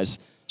otherwise.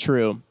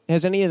 True.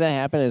 Has any of that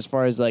happened as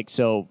far as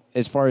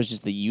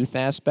just the youth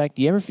aspect?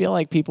 Do you ever feel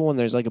like people when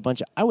there's like a bunch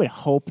of, I would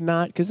hope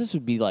not, because this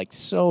would be like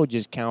so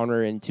just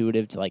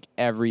counterintuitive to like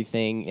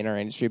everything in our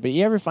industry, but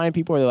you ever find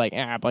people where they're like,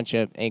 a bunch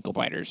of ankle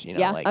biters,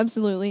 Yeah, like,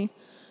 absolutely.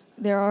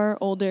 There are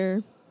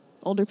older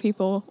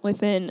people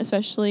within,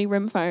 especially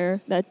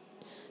Rimfire, that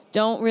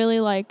don't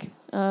really like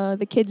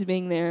the kids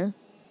being there.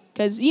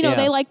 Because,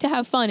 they like to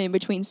have fun in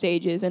between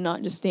stages and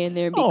not just stand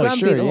there and be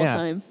grumpy the whole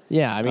time.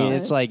 Yeah, I mean,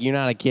 it's like you're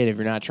not a kid if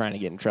you're not trying to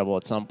get in trouble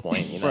at some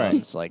point, Right.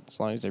 It's like as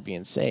long as they're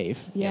being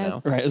safe, Yeah.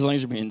 Right, as long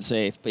as you're being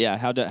safe. But yeah,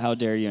 how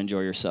dare you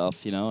enjoy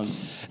yourself, And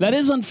that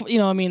is,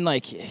 I mean,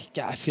 like,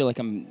 God, I feel like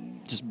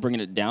I'm just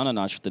bringing it down a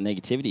notch with the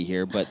negativity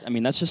here. But, I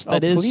mean, that's just,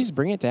 please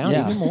bring it down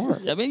even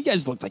more. I mean, you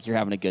guys look like you're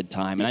having a good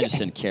time, and I just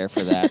didn't care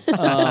for that.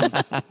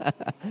 But,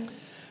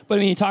 I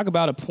mean, you talk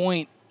about a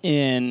point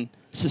in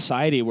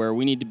society where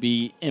we need to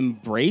be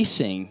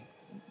embracing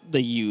the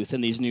youth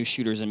and these new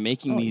shooters and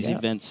making these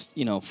events,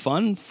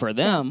 fun for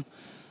them.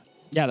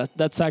 Yeah,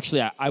 that's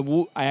actually I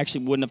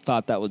actually wouldn't have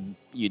thought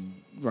you'd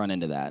run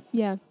into that.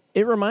 Yeah.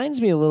 It reminds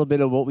me a little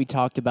bit of what we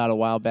talked about a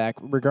while back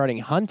regarding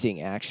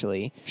hunting,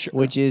 actually, Sure.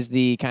 which is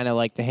the kind of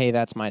like the, hey,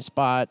 that's my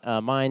spot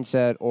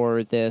mindset,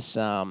 or this,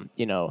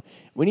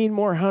 we need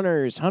more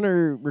hunters.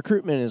 Hunter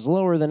recruitment is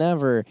lower than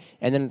ever.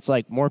 And then it's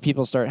like more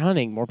people start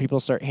hunting. More people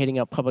start hitting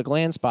up public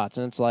land spots.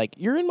 And it's like,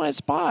 you're in my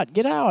spot.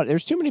 Get out.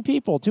 There's too many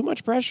people, too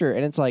much pressure.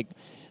 And it's like,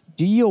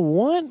 do you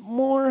want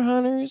more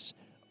hunters,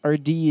 or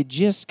do you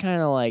just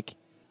kind of like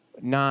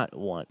not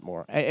want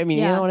more? I mean,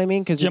 you know what I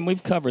mean? Because Jim,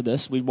 we've covered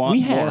this. We want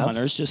more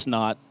hunters, just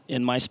not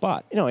in my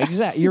spot.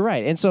 Exactly. You're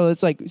right. And so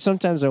it's like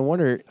sometimes I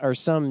wonder, are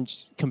some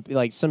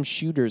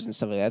shooters and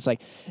stuff like that, it's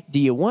like, do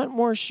you want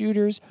more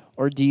shooters,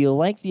 or do you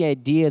like the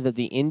idea that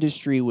the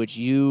industry which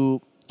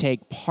you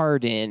take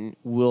part in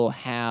will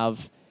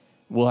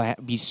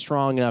be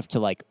strong enough to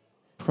like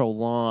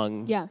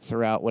prolong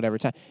throughout whatever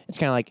time? It's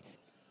kind of like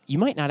you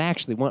might not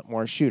actually want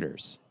more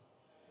shooters.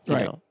 You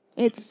know?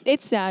 It's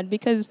sad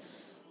because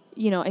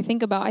I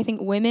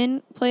think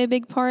women play a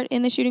big part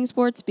in the shooting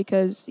sports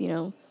because,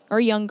 or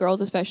young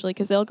girls especially,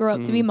 because they'll grow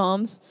up to be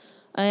moms.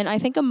 And I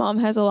think a mom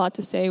has a lot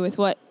to say with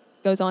what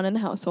goes on in the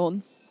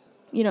household.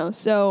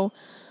 So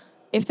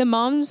if the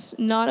mom's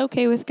not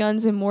okay with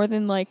guns, and more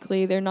than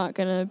likely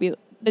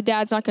the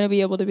dad's not going to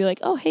be able to be like,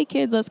 oh, hey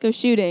kids, let's go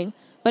shooting.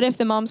 But if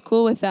the mom's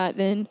cool with that,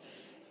 then,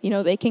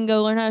 they can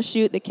go learn how to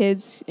shoot. The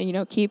kids,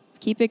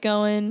 keep it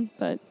going.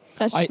 But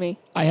that's just me.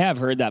 I have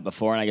heard that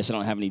before, and I guess I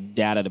don't have any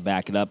data to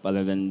back it up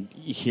other than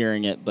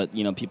hearing it. But,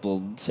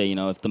 people say,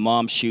 if the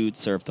mom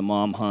shoots or if the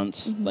mom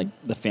hunts, like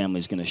the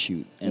family's going to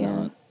shoot and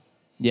hunt.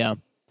 Yeah.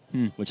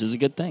 Which is a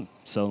good thing.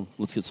 So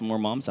let's get some more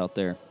moms out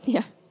there.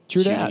 Yeah.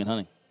 True shooting that. and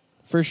hunting.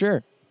 For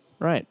sure.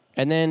 Right.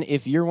 And then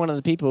if you're one of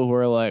the people who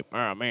are like,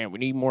 oh, man, we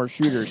need more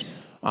shooters,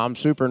 I'm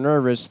super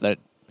nervous that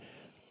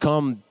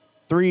come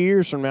 3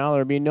 years from now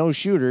there'll be no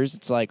shooters.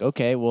 It's like,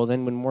 okay, well,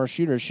 then when more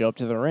shooters show up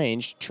to the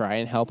range, try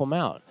and help them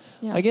out.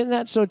 Yeah. Again,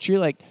 that's so true.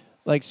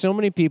 Like so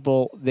many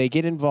people, they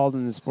get involved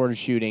in the sport of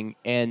shooting,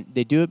 and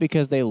they do it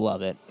because they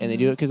love it, and they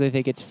do it because they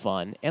think it's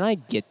fun. And I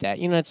get that.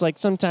 It's like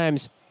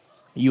sometimes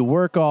you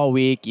work all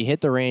week, you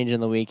hit the range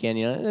on the weekend,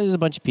 there's a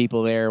bunch of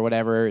people there or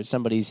whatever.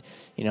 Somebody's,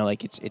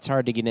 like it's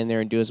hard to get in there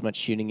and do as much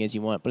shooting as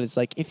you want. But it's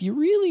like if you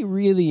really,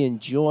 really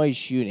enjoy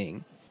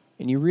shooting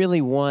and you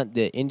really want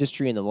the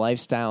industry and the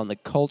lifestyle and the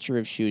culture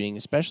of shooting,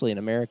 especially in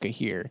America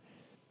here,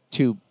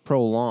 to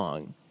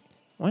prolong,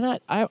 why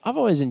not? I've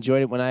always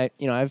enjoyed it when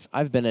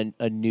I've been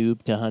a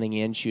noob to hunting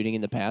and shooting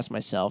in the past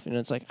myself. And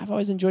it's like, I've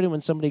always enjoyed it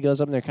when somebody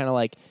goes up and they're kind of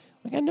like,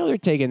 I know they're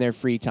taking their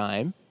free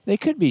time. They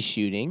could be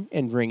shooting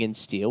and ring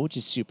steel, which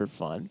is super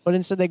fun. But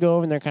instead they go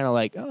over and they're kind of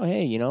like, oh,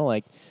 hey,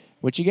 like,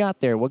 what you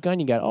got there? What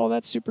gun you got? Oh,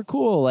 that's super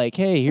cool. Like,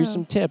 hey, here's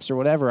some tips or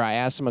whatever. I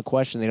ask them a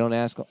question. They don't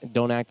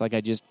act like I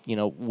just,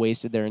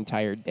 wasted their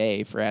entire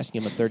day for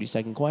asking them a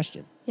 30-second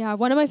question. Yeah,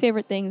 one of my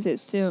favorite things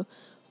is to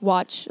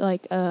watch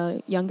like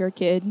a younger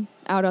kid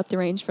out at the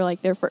range for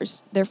like their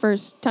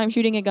first time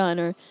shooting a gun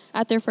or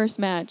at their first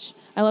match.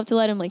 I love to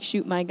let them like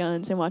shoot my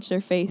guns and watch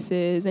their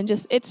faces, and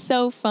just it's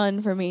so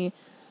fun for me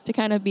to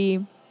kind of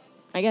be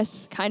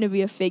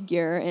a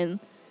figure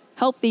and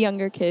help the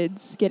younger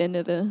kids get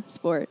into the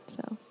sport.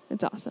 So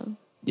it's awesome.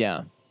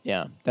 Yeah,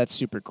 that's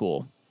super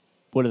cool.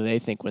 What do they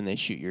think when they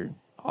shoot your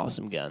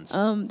awesome guns?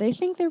 They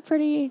think they're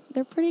pretty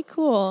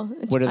cool.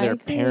 What do their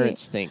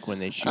parents think when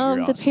they shoot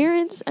your awesome? The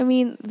parents, I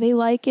mean, they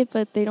like it,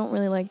 but they don't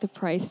really like the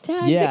price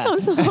tag that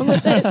comes along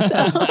with it.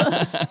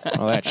 So.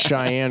 Oh, that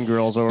Cheyenne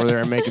girl's over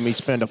there making me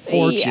spend a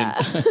fortune.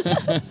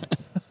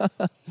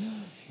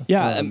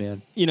 Yeah, oh,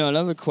 man.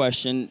 Another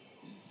question.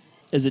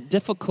 Is it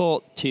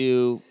difficult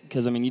to,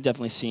 because, you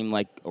definitely seem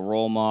like a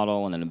role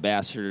model and an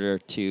ambassador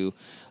to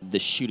the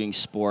shooting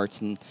sports,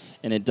 and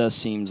it does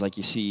seem,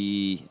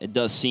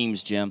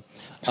 Jim,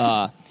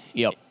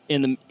 yep.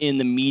 in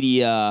the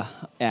media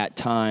at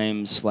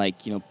times, like,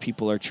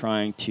 people are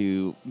trying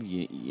to,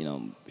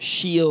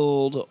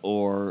 shield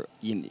or,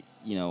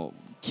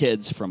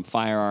 kids from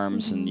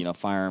firearms, and,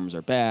 firearms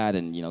are bad,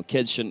 and,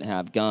 kids shouldn't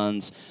have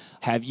guns.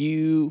 Have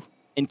you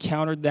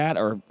encountered that,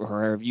 or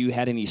have you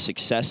had any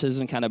successes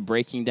in kind of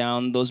breaking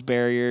down those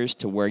barriers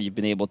to where you've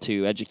been able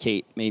to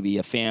educate maybe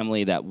a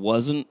family that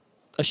wasn't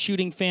a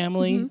shooting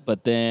family,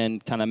 but then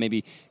kind of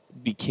maybe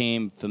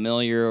became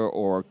familiar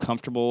or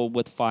comfortable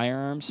with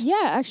firearms? Yeah,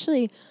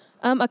 actually,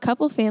 a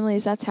couple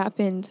families that's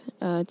happened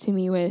to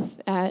me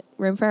with at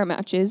Rimfire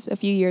matches a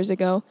few years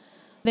ago.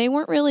 They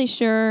weren't really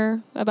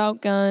sure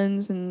about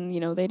guns, and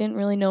they didn't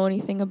really know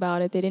anything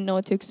about it. They didn't know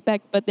what to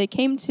expect, but they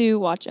came to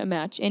watch a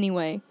match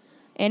anyway.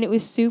 And it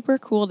was super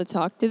cool to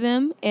talk to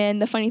them.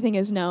 And the funny thing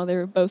is now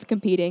they're both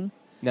competing.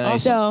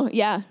 Nice. So,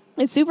 yeah,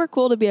 it's super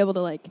cool to be able to,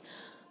 like,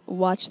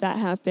 watch that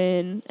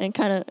happen and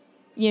kind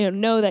of,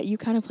 know that you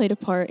kind of played a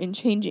part in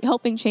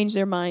helping change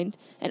their mind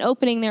and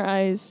opening their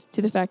eyes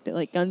to the fact that,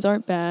 like, guns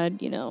aren't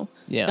bad,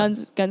 Yeah.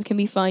 Guns can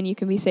be fun. You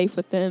can be safe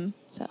with them.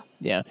 So.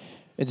 Yeah.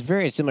 It's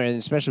very similar, and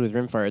especially with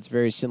Rimfire, it's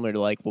very similar to,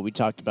 like, what we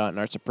talked about in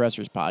our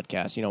Suppressors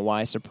podcast,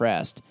 why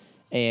Suppressed.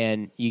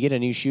 And you get a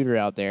new shooter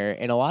out there,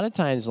 and a lot of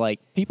times, like,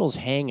 people's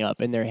hang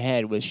up in their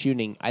head with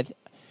shooting, a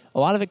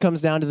lot of it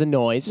comes down to the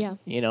noise.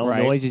 Yeah.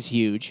 Right. Noise is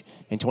huge,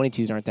 and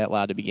 22s aren't that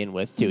loud to begin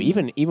with, too.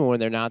 Even when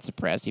they're not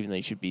suppressed, even though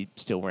you should be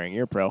still wearing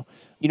ear pro.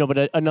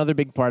 But another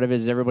big part of it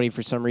is everybody,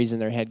 for some reason,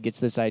 their head gets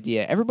this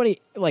idea. Everybody,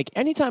 like,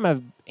 anytime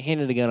I've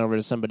handed a gun over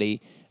to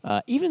somebody,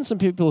 even some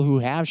people who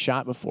have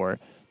shot before,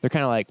 they're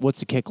kind of like,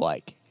 what's the kick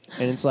like?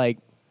 And it's like,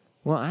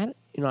 well,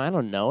 I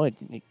don't know. It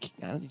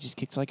just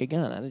kicks like a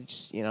gun. It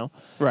just,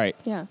 Right.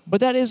 Yeah. But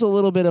that is a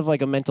little bit of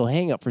like a mental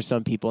hang-up for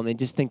some people, and they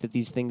just think that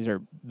these things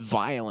are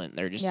violent.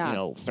 They're just,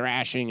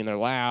 thrashing, and they're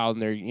loud,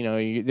 and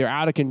they're, they're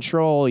out of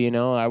control.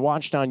 I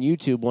watched on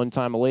YouTube one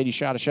time a lady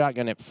shot a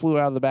shotgun, it flew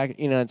out of the back.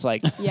 It's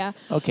like, Yeah.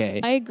 okay.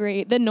 I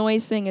agree. The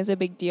noise thing is a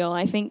big deal.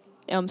 I think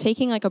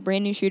taking like a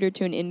brand new shooter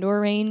to an indoor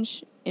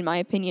range, in my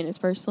opinion, is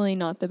personally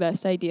not the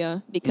best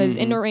idea because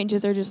indoor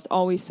ranges are just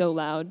always so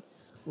loud.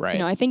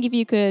 Right. I think if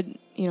you could,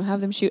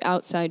 have them shoot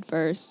outside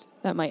first,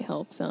 that might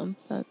help some.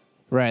 But.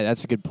 Right,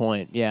 that's a good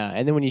point. Yeah,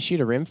 and then when you shoot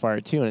a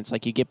rimfire too, and it's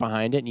like you get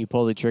behind it and you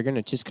pull the trigger, and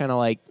it's just kind of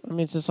like,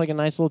 it's just like a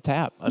nice little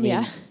tap.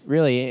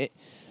 Really,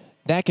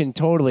 that can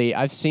totally.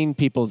 I've seen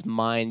people's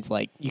minds,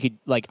 like, you could,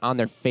 like, on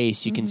their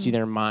face, you can see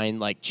their mind,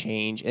 like,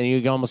 change, and you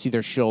can almost see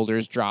their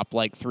shoulders drop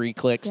like 3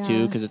 clicks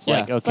too, because it's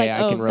like, okay,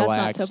 I can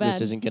relax. So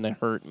this isn't gonna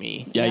hurt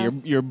me. Yeah,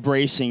 you're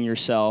bracing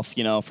yourself,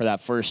 for that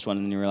first one,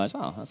 and you realize,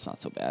 oh, that's not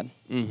so bad.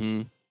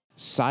 Mm-hmm.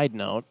 Side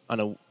note, on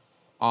a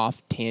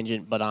off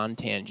tangent but on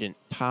tangent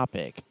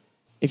topic,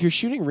 if you're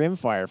shooting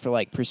rimfire for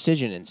like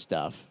precision and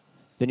stuff,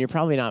 then you're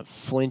probably not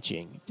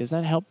flinching. Does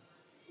that help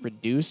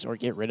reduce or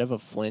get rid of a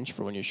flinch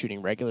for when you're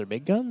shooting regular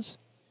big guns?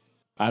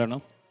 I don't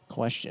know.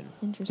 Question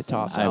to Interesting.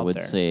 toss I out would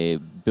there. say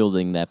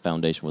building that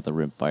foundation with a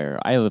rimfire.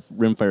 I have a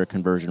rimfire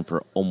conversion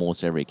for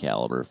almost every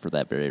caliber for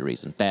that very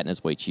reason. That, and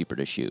it's way cheaper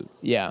to shoot.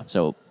 Yeah.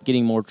 So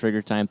getting more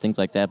trigger time, things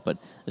like that, but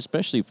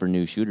especially for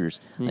new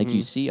shooters, like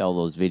you see all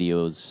those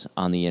videos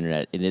on the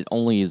internet, and it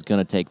only is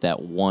going to take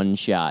that one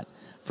shot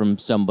from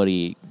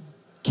somebody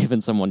giving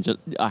someone just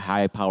a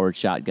high-powered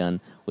shotgun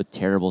with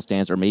terrible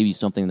stance, or maybe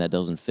something that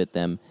doesn't fit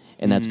them,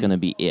 and that's going to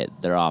be it.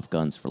 They're off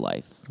guns for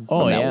life. Oh,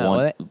 From that yeah.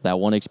 one, that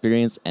one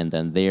experience, and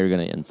then they are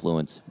going to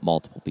influence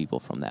multiple people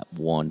from that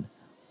one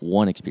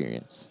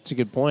experience. It's a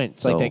good point.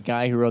 It's like that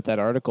guy who wrote that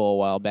article a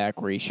while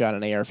back where he shot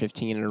an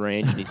AR-15 in a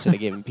range and he said it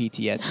gave him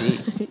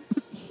PTSD.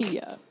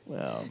 Yeah.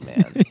 Oh,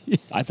 man.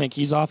 I think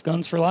he's off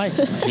guns for life.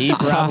 He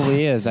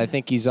probably is. I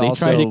think he's They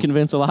also... tried to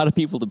convince a lot of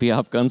people to be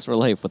off guns for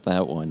life with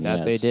that one.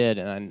 That they did,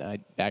 and I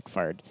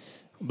backfired.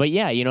 But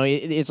yeah,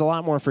 it's a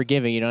lot more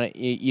forgiving.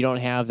 You don't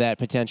have that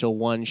potential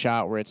one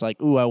shot where it's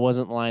like, ooh, I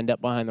wasn't lined up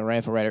behind the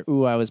rifle right, or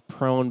ooh, I was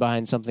prone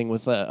behind something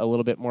with a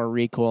little bit more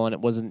recoil and it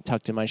wasn't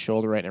tucked in my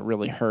shoulder right, and it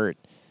really hurt.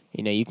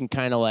 You can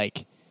kind of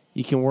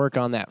you can work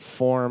on that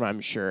form, I'm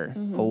sure,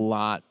 a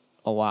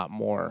lot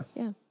more.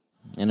 Yeah.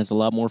 And it's a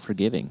lot more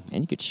forgiving,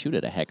 and you could shoot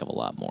it a heck of a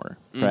lot more.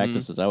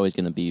 Practice is always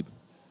going to be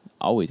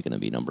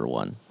number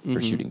one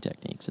for shooting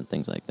techniques and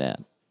things like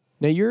that.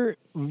 Now your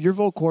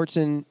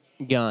Volquartsen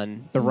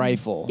gun, the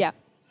rifle,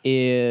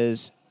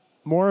 is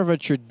more of a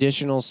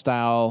traditional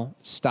style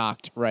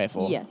stocked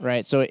rifle, Yes.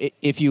 right? So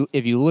if you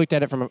looked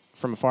at it from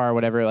afar or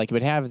whatever, it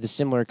would have the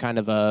similar kind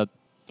of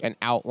an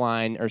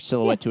outline or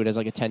silhouette to it as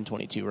like a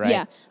 10-22, right?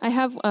 Yeah, I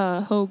have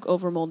Hogue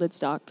overmolded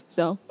stock,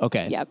 so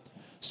Okay. Yep.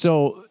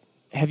 So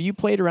have you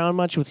played around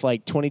much with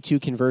 22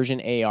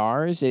 conversion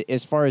ARs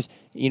as far as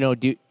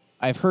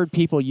I've heard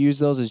people use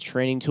those as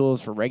training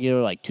tools for regular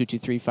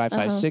 223,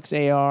 556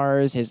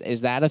 ARs.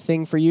 Is that a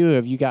thing for you?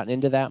 Have you gotten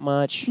into that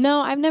much?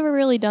 No, I've never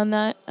really done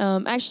that.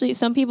 Actually,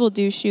 some people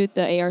do shoot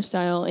the AR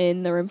style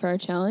in the Rimfire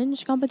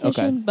Challenge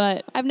competition,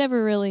 but I've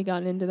never really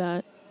gotten into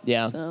that.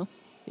 Yeah. So,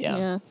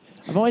 yeah.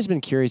 I've always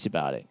been curious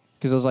about it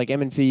because I was like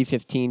MNP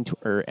 15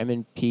 or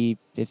MNP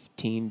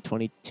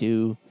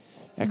 1522,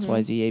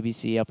 XYZ,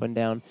 ABC, up and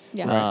down.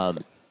 Yeah.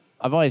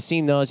 I've always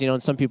seen those,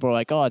 and some people are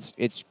like, "Oh,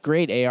 it's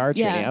great AR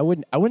training."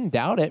 Yeah. I wouldn't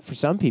doubt it. For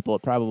some people,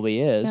 it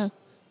probably is. Yeah.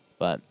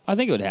 But I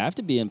think it would have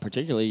to be, in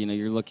particular,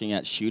 you're looking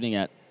at shooting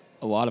at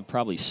a lot of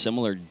probably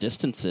similar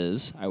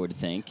distances, I would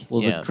think.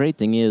 Well, the great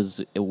thing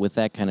is, with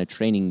that kind of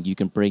training, you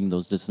can bring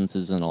those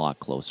distances in a lot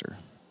closer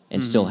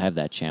and still have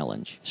that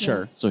challenge.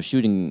 Sure. So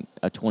shooting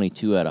a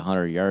 22 at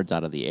 100 yards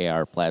out of the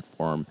AR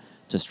platform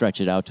to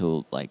stretch it out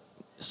to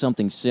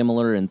something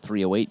similar in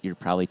 308, you're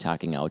probably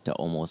talking out to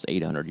almost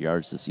 800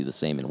 yards to see the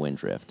same in wind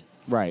drift.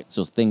 Right.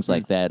 So things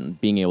like that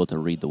and being able to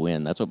read the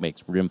wind, that's what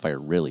makes rimfire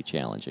really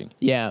challenging.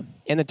 yeah,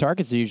 and the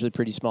targets are usually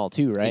pretty small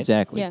too, right?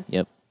 Exactly. Yeah.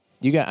 Yep.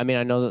 I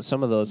know that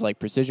some of those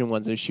precision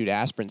ones they shoot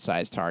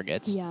aspirin-sized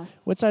targets. Yeah.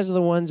 What size are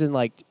the ones in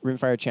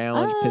Rimfire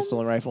Challenge, pistol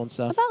and rifle and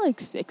stuff?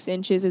 About 6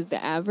 inches is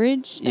the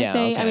average, I'd Yeah,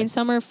 say. okay. I mean,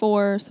 some are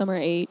 4, some are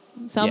 8.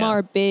 Some Yeah.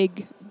 are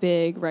big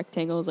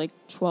rectangles,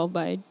 12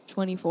 by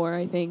 24,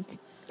 I think.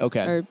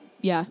 Okay. Or,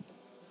 yeah.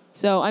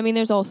 So, I mean,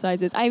 there's all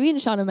sizes. I've even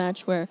shot a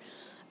match where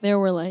there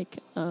were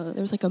there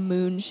was a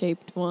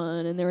moon-shaped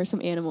one, and there were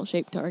some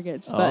animal-shaped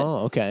targets. But,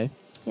 okay.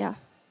 yeah.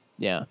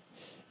 Yeah.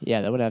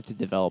 Yeah, that would have to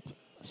develop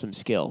some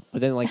skill. But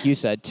then, like you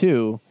said,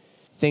 too,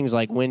 things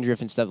like wind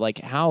drift and stuff,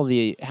 how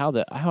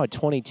a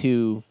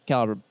 22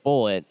 caliber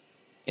bullet,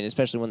 and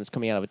especially one that's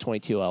coming out of a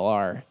 22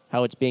 LR,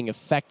 how it's being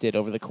affected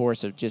over the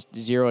course of just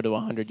 0 to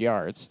 100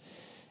 yards.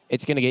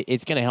 It's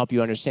gonna help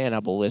you understand how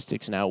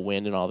ballistics and how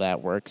wind and all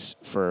that works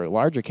for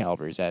larger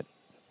calibers at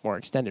more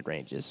extended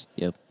ranges.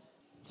 Yep.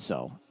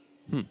 So,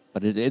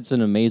 But it's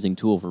an amazing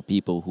tool for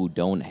people who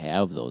don't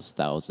have those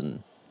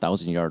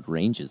 1,000-yard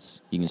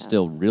ranges. You can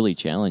still really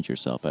challenge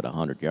yourself at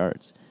 100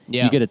 yards.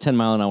 Yeah. You get a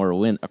 10-mile-an-hour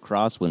wind, a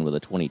crosswind with a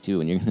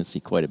 22, and you're going to see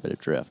quite a bit of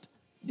drift.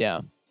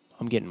 yeah,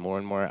 I'm getting more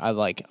and more.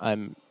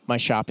 My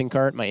shopping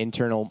cart, my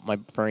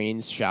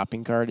brain's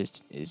shopping cart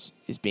is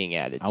being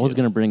added. I was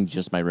going to bring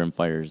just my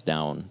rimfires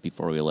down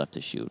before we left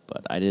to shoot,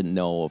 but I didn't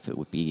know if it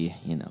would be,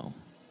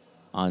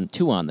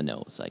 too on the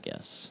nose, I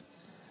guess.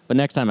 But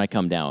next time I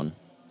come down,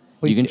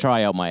 Please you can do.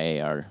 try out my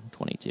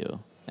AR-22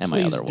 and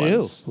my Please other do.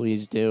 ones.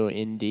 Please do,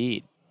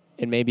 indeed.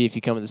 And maybe if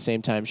you come at the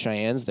same time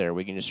Cheyenne's there,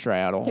 we can just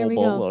try out a There whole we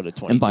go. boatload of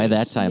 22s. And by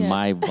that time, Yeah.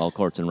 my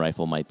Volquartsen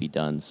rifle might be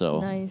done, so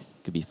Nice.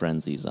 could be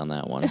frenzies on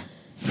that one.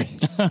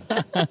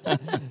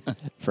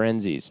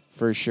 Frenzies,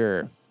 for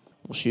sure.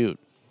 Well, shoot.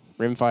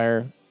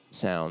 Rimfire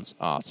sounds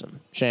awesome.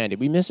 Cheyenne, did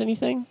we miss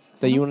anything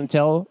that you want to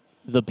tell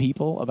the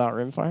people about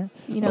Rimfire?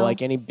 Or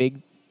any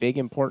big,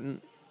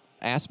 important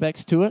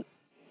aspects to it?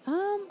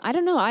 I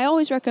don't know. I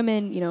always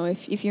recommend,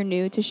 if you're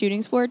new to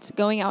shooting sports,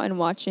 going out and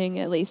watching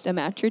at least a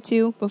match or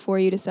two before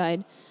you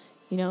decide,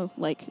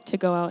 to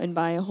go out and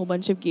buy a whole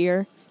bunch of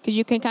gear. Because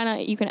you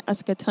can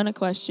ask a ton of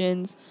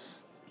questions.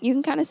 You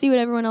can kind of see what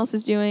everyone else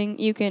is doing.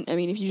 If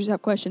you just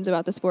have questions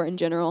about the sport in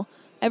general,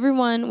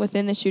 everyone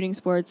within the shooting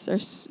sports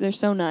they're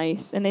so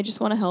nice and they just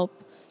want to help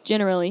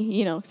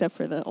generally, except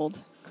for the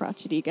old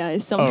crotchety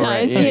guys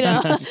sometimes,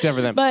 Except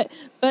for them. But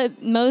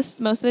most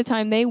of the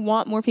time they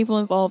want more people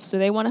involved, so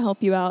they want to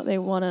help you out. They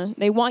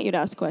want you to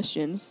ask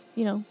questions,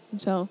 And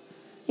so,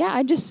 yeah,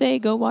 I'd just say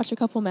go watch a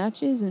couple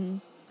matches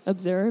and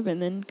observe,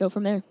 and then go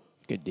from there.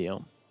 Good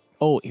deal.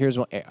 Oh, here's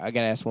one. I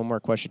got to ask one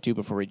more question, too,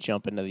 before we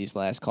jump into these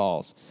last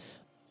calls.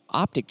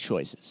 Optic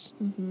choices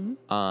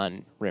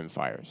on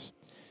rimfires.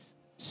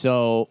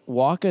 So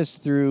walk us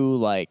through,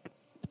 the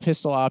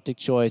pistol optic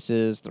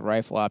choices, the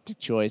rifle optic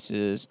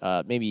choices.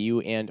 Maybe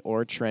you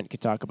or Trent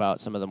could talk about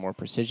some of the more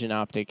precision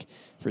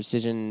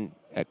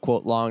at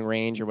quote long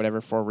range or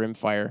whatever for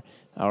rimfire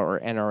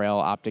or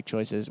NRL optic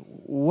choices.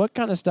 What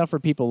kind of stuff are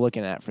people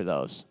looking at for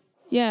those?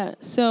 Yeah,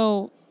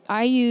 so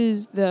I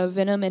use the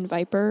Venom and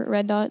Viper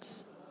red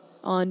dots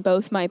on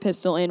both my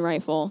pistol and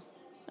rifle.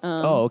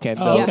 Okay.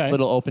 The okay.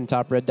 little open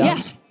top red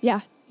dots? Yeah.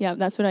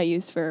 That's what I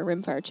use for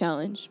Rimfire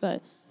Challenge.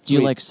 But Do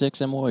you like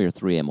 6 MOA or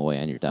 3 MOA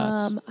on your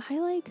dots? I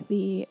like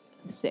the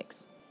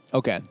 6.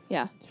 Okay.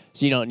 Yeah.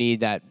 So you don't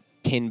need that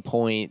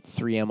pinpoint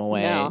 3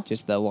 MOA, No.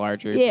 just the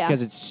larger, Yeah.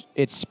 because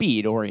it's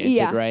speed oriented,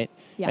 Yeah. right?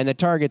 Yeah. And the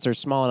targets are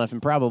small enough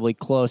and probably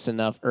close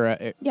enough, or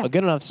a good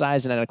enough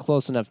size and at a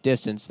close enough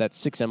distance that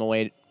 6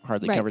 MOA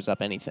hardly Right. covers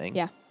up anything.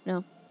 Yeah.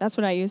 No, that's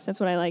what I use. That's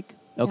what I like.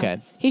 Okay.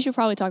 Yeah. He should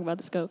probably talk about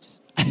the scopes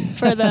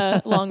for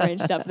the long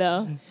range stuff,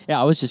 though. Yeah,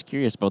 I was just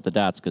curious about the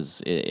dots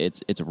because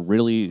it's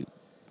really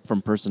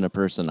from person to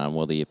person on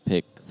whether you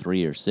pick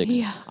 3 or 6.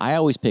 Yeah. I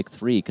always pick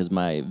 3 because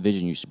my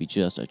vision used to be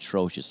just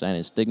atrocious. I had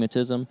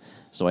astigmatism,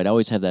 so I'd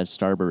always have that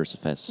starburst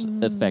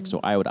effect. So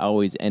I would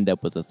always end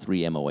up with a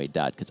 3 MOA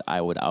dot because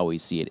I would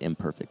always see it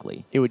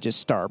imperfectly. It would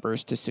just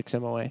starburst to 6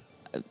 MOA.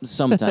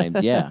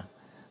 Sometimes, yeah.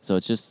 So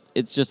it's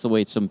just the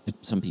way some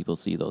people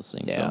see those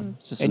things. Yeah. So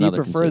it's just And you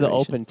another prefer the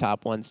consideration. open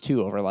top ones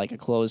too over like a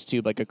closed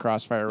tube like a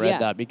Crossfire red Yeah.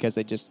 dot because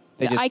they just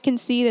I can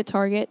see the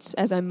targets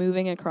as I'm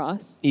moving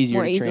across easier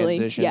more to easily.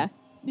 transition. Yeah.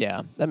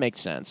 Yeah, that makes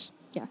sense.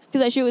 Yeah.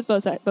 Because I shoot with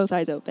both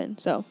eyes open,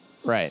 so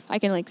Right. I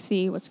can like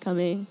see what's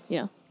coming.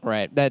 Yeah.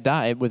 Right. That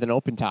dot with an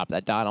open top,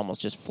 that dot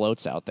almost just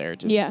floats out there.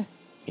 Just, Yeah.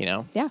 You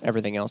know? Yeah.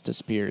 Everything else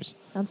disappears.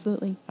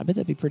 Absolutely. I bet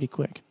that'd be pretty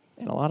quick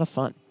and a lot of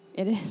fun.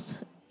 It is.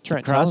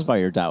 Trent, tell us-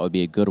 Crossfire dot would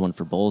be a good one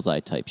for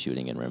bullseye type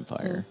shooting in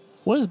Rimfire.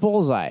 what is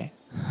bullseye?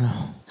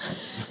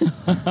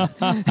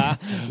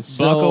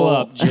 Buckle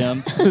up,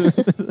 Jim.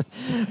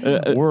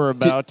 We're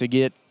about to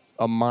get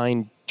a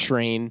mind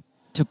train.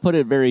 To put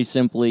it very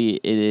simply,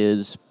 it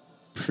is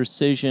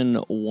precision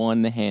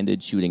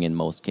one-handed shooting in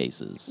most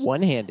cases.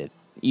 One-handed.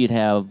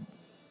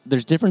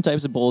 There's different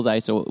types of bullseye,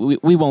 so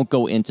we won't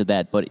go into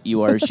that, but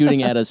you are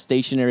shooting at a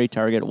stationary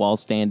target while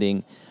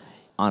standing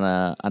on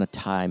a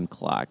time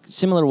clock.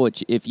 Similar to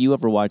what, if you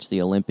ever watch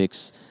the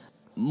Olympics,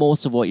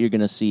 most of what you're going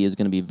to see is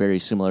going to be very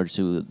similar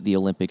to the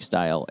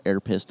Olympic-style air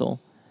pistol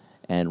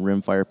and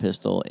rimfire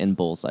pistol in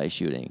bullseye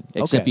shooting,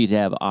 except Okay. you'd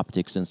have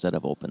optics instead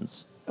of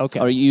opens. Okay.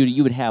 Or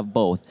you would have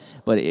both,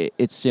 but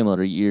it's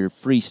similar. You're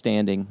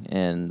freestanding,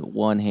 and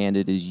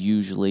one-handed is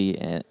usually,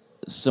 and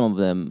some of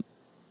them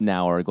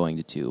now are going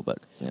to two. But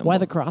Why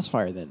the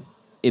Crossfire then?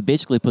 it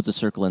basically puts a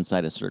circle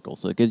inside a circle,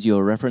 so it gives you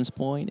a reference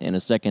point and a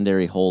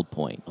secondary hold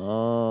point.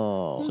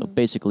 Oh. So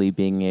basically,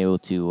 being able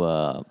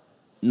to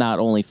not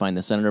only find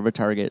the center of a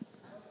target,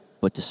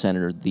 but to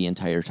center the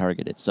entire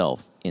target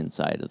itself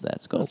inside of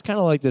that scope. It's kind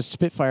of like the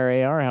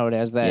Spitfire AR, how it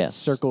has that Yes.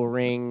 circle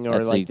ring, or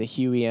That's like the- the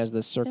Huey has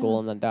the circle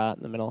and the dot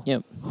in the middle.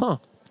 Yep, Huh.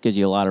 gives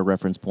you a lot of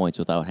reference points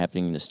without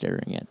having to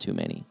staring at too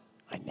many.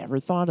 I never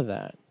thought of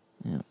that.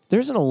 Yeah.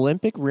 There's an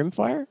Olympic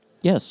rimfire?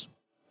 Yes.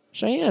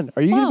 Cheyenne,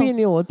 are you going to be Wow. in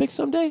the Olympics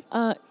someday?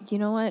 You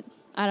know what?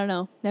 I don't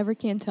know. Never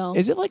can tell.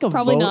 Is it like a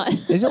Probably vote?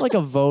 not. Is it like a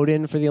vote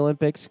in for the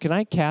Olympics? Can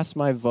I cast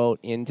my vote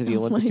into the Oh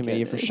Olympic my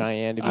Committee for goodness.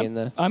 Cheyenne to be in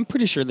the? I'm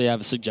pretty sure they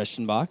have a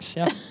suggestion box.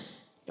 Yeah.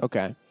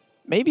 Okay.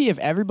 Maybe if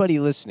everybody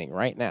listening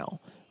right now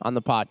on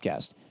the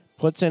podcast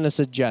puts in a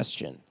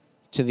suggestion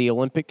to the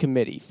Olympic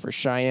Committee for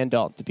Cheyenne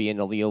Dalton to be in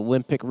the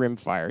Olympic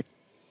Rimfire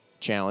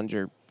Challenge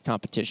or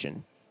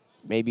competition,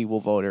 maybe we'll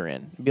vote her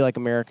in. It'd be like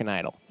American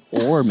Idol.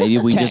 Or maybe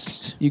we Text.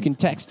 just You can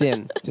text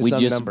in to we some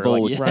just number.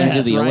 vote like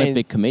into the Ryan-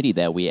 Olympic Committee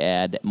that we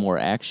add more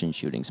action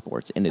shooting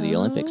sports into the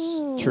Olympics.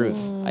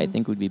 Truth. I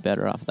think we'd be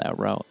better off that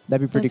route.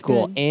 That'd be pretty That's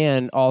cool. good.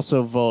 And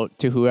also vote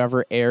to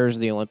whoever airs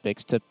the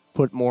Olympics to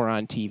put more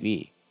on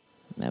TV.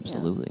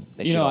 Absolutely.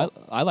 They You should know, all-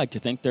 I like to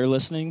think they're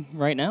listening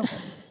right now.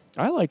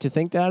 I like to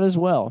think that as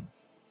well.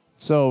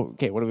 So,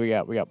 okay, what do we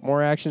got? We got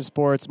more action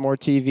sports, more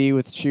TV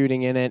with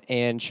shooting in it,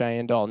 and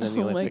Cheyenne Dalton in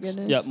the Oh my Olympics.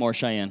 goodness. Yep, more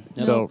Cheyenne.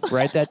 Yep. So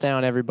write that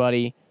down,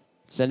 everybody.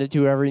 Send it to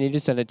whoever you need to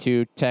send it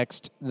to.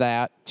 Text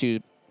that to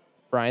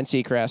Ryan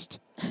Seacrest.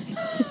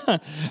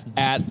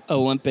 At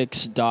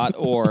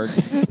Olympics.org.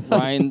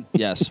 Ryan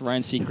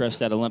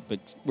Seacrest at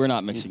Olympics. We're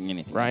not mixing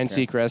anything. Ryan up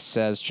here. Seacrest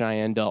says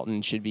Cheyenne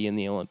Dalton should be in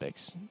the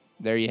Olympics.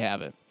 There you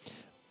have it.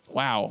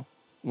 Wow.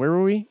 Where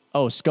were we?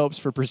 Oh, scopes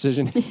for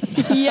precision.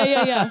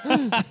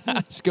 yeah.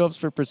 Scopes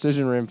for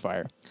precision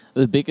rimfire.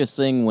 The biggest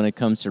thing when it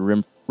comes to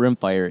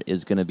rimfire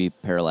is going to be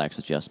parallax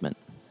adjustment.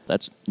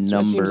 That's So number.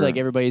 it seems like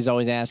everybody's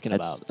always asking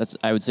about. that's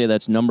I would say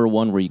that's number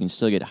one, where you can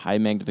still get high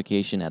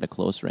magnification at a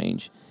close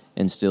range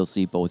and still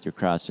see both your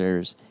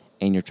crosshairs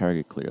and your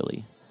target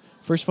clearly.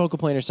 First focal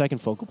plane or second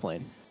focal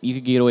plane? You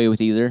could get away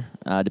with either,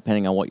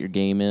 depending on what your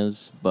game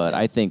is. But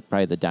I think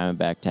probably the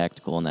Diamondback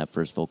Tactical in that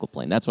first focal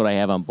plane. That's what I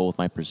have on both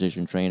my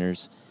precision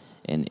trainers,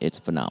 and it's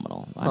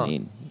phenomenal. Huh. I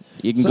mean,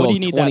 you can So go what do you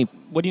need 20.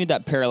 what do you need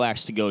that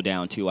parallax to go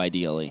down to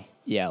ideally?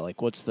 Yeah,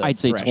 like what's the I'd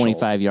say threshold?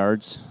 25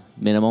 yards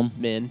minimum.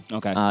 Min.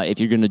 Okay. If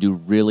you're going to do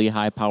really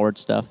high-powered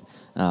stuff,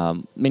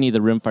 many of the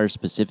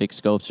rimfire-specific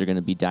scopes are going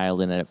to be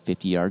dialed in at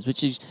 50 yards,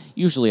 which is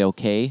usually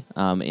okay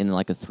in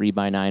like a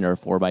 3x9 or a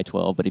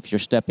 4x12. But if you're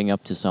stepping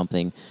up to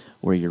something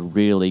where you're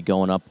really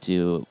going up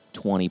to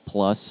 20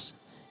 plus,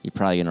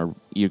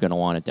 you're gonna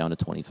want it down to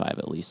 25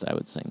 at least, I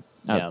would think.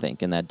 I Yeah. would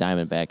think. And that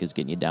Diamondback is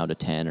getting you down to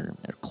 10 or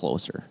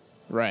closer.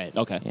 Right.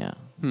 Okay. Yeah.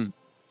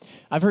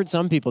 I've heard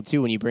some people,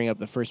 too, when you bring up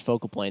the first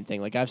focal plane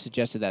thing, like I've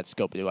suggested that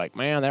scope, they're like,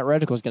 man, that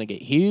reticle is going to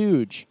get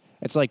huge.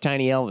 It's like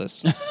Tiny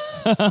Elvis.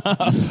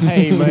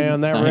 Hey,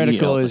 man, that Tiny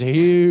reticle Elvis. is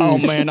huge. Oh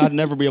man, I'd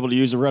never be able to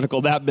use a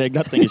reticle that big.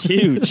 That thing is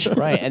huge.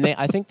 Right, and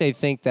I think they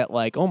think that,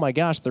 like, oh my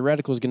gosh, the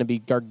reticle is going to be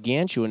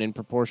gargantuan in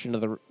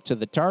proportion to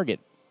the target,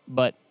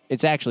 but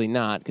it's actually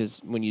not,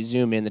 because when you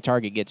zoom in, the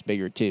target gets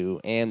bigger too,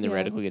 and the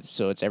Yeah. reticle gets,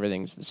 so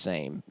everything's the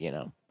same, you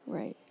know.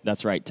 Right.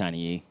 That's right,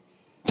 Tiny E.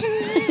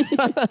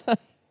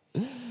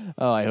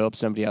 Oh, I hope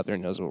somebody out there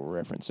knows what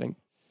we're referencing.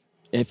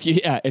 If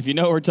you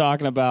know what we're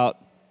talking about,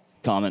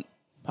 comment.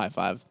 High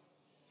five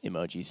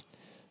emojis.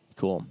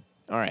 Cool.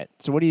 All right,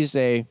 so what do you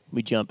say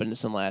we jump into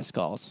some last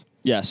calls?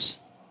 Yes.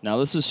 Now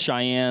this is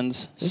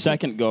Cheyenne's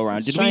second go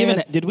around. Did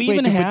Cheyenne's- we Wait,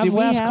 even have did we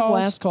last have calls?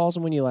 last calls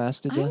when you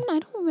last did I that?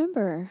 don't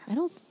remember. I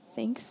don't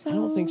think so. I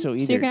don't think so So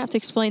either. you're gonna have to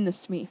explain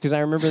this to me. Because I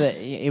remember that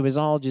it was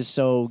all just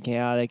so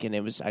chaotic, and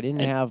I didn't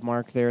have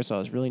Mark there, so I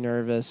was really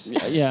nervous.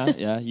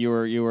 Yeah. You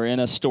were in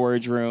a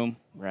storage room.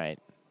 Right.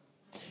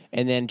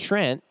 And then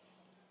Trent,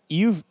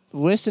 you've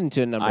listened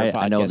to a number of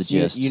podcasts. I know the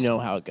gist. You know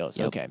how it goes.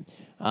 Yep. Okay.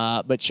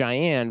 But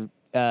Cheyenne,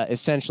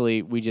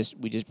 essentially, we just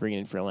bring it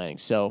in for a landing.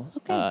 So,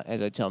 Okay.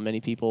 as I tell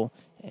many people,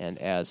 and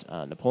as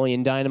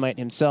Napoleon Dynamite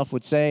himself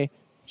would say,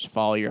 just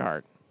follow your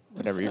heart,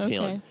 whatever you're Okay.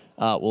 feeling.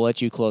 We'll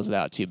let you close it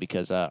out, too,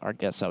 because our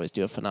guests always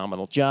do a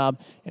phenomenal job,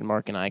 and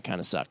Mark and I kind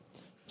of suck.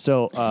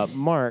 So,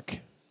 Mark,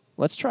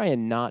 let's try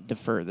and not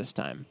defer this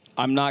time.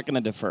 I'm not going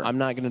to defer. I'm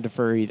not going to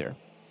defer either.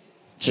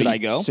 Should I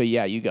go? So,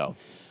 yeah, you go.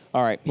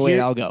 All right. Wait,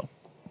 here- I'll go.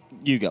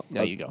 You go.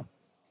 No, you go.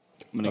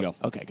 I'm going to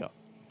go. Okay, go.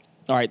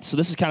 All right, so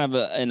this is kind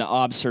of an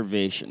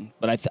observation,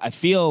 but I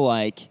feel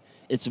like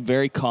it's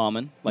very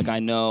common. Like I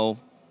know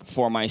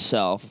for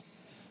myself,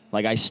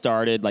 like I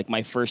started, like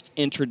my first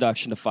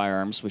introduction to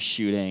firearms was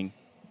shooting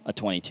a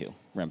 22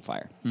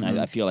 rimfire.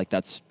 I feel like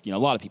that's, a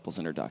lot of people's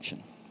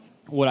introduction.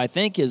 What I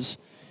think is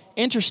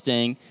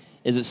interesting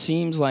is it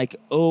seems like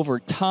over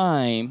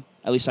time,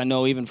 at least I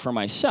know even for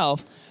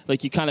myself,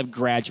 like you kind of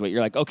graduate.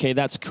 You're like, okay,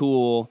 that's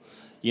cool.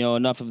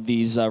 Enough of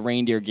these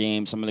reindeer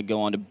games. I'm going to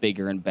go on to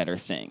bigger and better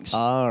things.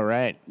 All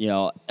right.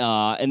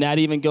 And that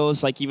even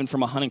goes like even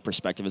from a hunting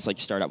perspective. It's like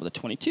you start out with a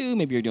 22.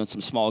 Maybe you're doing some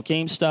small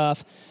game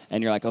stuff,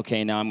 and you're like,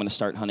 okay, now I'm going to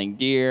start hunting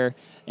deer.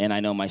 And I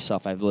know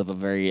myself, I live a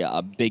very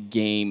big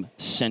game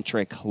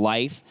centric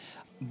life.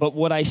 But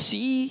what I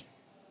see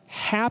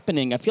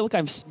happening, I feel like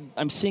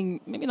I'm seeing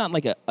maybe not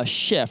like a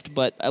shift,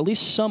 but at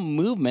least some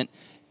movement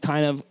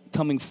kind of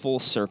coming full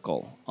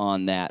circle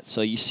on that.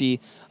 So you see,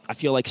 I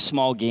feel like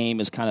small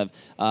game is kind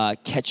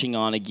of catching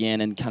on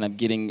again and kind of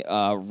getting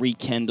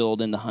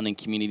rekindled in the hunting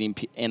community.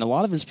 And a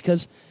lot of it is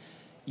because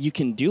you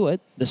can do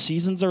it. The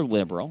seasons are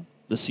liberal.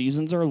 The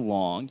seasons are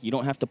long. You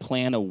don't have to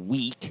plan a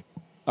week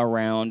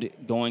around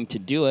going to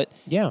do it.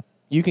 Yeah.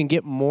 You can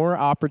get more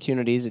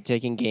opportunities at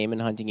taking game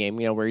and hunting game,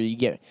 where you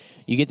get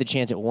the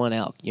chance at one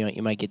elk. You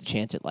might get the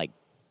chance at like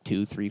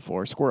 2, 3,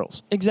 4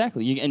 squirrels.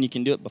 Exactly. And you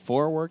can do it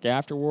before work,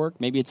 after work.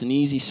 Maybe it's an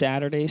easy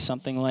Saturday,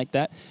 something like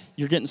that.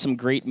 You're getting some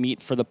great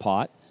meat for the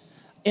pot.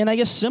 And I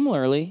guess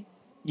similarly,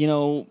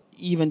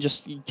 even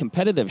just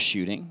competitive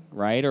shooting,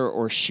 right?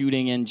 Or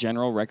shooting in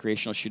general,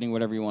 recreational shooting,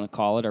 whatever you want to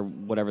call it, or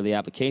whatever the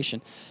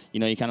application. You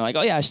kind of like,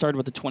 oh, yeah, I started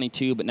with the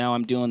 22, but now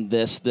I'm doing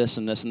this, this,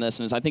 and this, and this.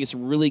 And I think it's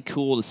really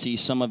cool to see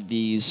some of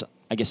these,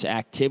 I guess,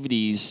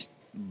 activities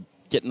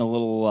getting a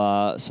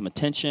little some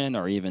attention,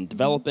 or even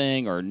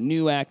developing, or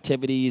new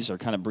activities, or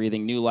kind of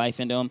breathing new life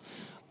into them.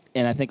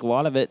 And I think a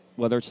lot of it,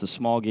 whether it's the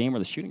small game or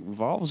the shooting,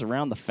 revolves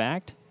around the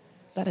fact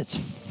that it's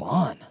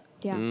fun.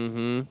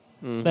 Yeah.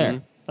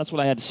 There. That's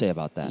what I had to say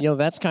about that.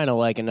 That's kind of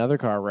like another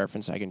car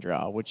reference I can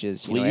draw, which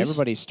is, Please?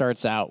 everybody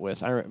starts out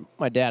with,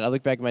 my dad, I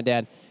look back at my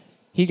dad,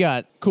 he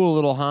got cool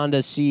little Honda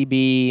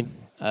CB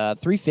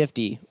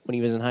 350 when he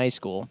was in high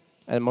school,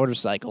 a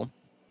motorcycle.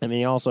 I mean,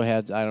 he also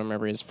had, I don't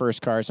remember, his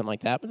first car or something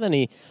like that. But then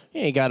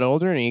he got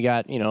older, and he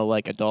got,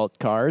 like adult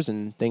cars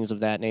and things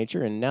of that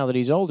nature. And now that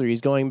he's older, he's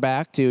going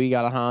back to, he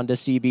got a Honda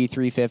CB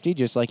 350,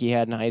 just like he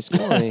had in high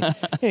school. And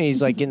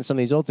he's like getting some of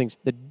these old things.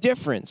 The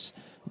difference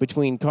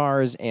between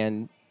cars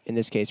and, in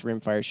this case,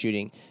 rimfire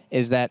shooting,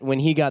 is that when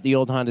he got the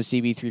old Honda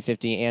CB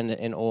 350 and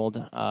an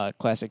old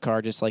classic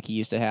car, just like he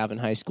used to have in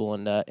high school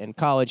and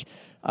college,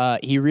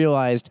 he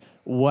realized,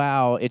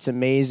 wow, it's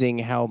amazing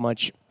how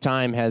much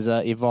time has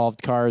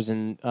evolved cars,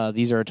 and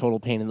these are a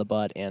total pain in the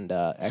butt, and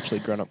actually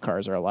grown-up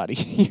cars are a lot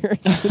easier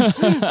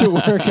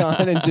to work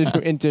on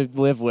and to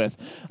live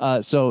with.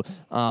 So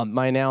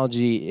my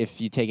analogy,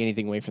 if you take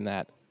anything away from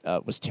that,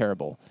 was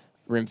terrible.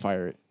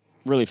 Rimfire,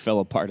 Really fell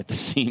apart at the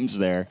seams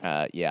there.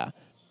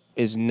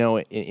 is no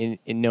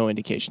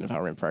indication of how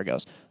rimfire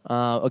goes.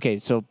 Okay,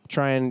 so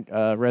try and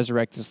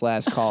resurrect this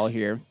last call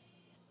here.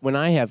 When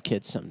I have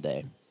kids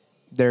someday,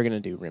 they're going to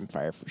do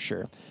rimfire for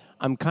sure.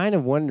 I'm kind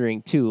of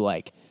wondering, too,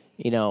 like,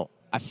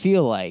 I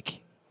feel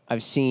like I'm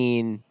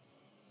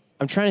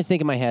trying to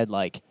think in my head,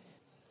 like,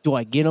 do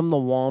I get him the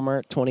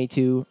Walmart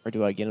 22 or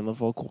do I get him the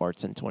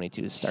Volquartsen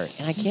 22 to start?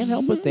 And I can't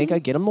help but think I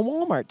get him the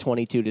Walmart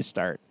 22 to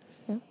start.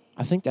 Yeah.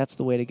 I think that's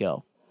the way to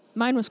go.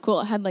 Mine was cool.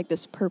 It had like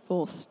this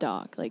purple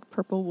stock, like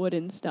purple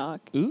wooden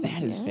stock. Ooh.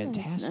 That is Yeah, it's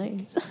fantastic.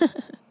 nice.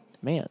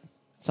 Man,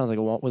 sounds like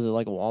was it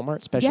like a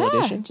Walmart special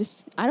edition?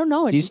 Just I don't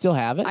know. Do you still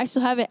have it? I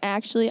still have it.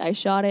 Actually, I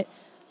shot it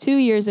 2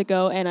 years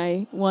ago, and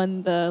I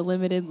won the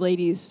limited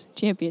ladies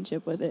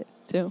championship with it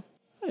too.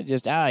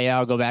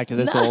 I'll go back to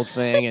this old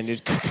thing and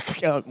just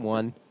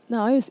one.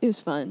 No, it was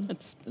fun.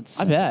 It's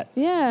I bet.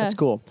 Yeah, That's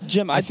cool.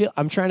 Jim,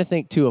 I'm trying to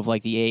think too of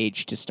like the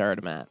age to start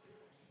them at.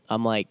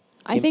 I'm like,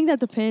 I think that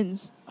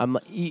depends.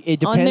 it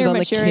depends their on the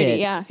maturity, kid.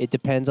 yeah. It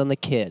depends on the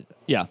kid.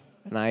 Yeah.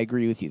 And I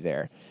agree with you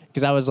there.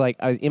 Because I was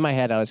in my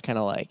head, I was kind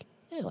of like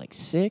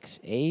 6,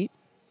 8,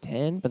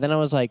 10. But then I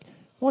was like,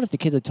 what if the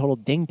kid's a total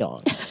ding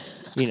dong?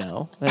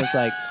 And it's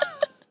like,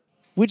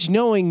 which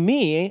knowing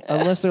me,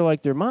 unless they're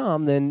like their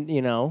mom, then,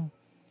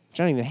 which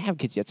I don't even have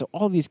kids yet. So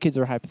all these kids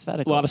are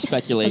hypothetical. A lot of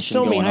speculation. There's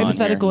so many going on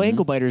hypothetical here.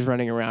 ankle biters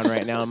running around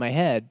right now in my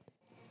head.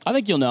 I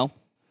think you'll know.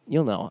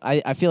 You'll know.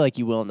 I feel like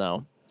you will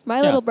know. My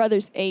little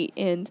brother's 8,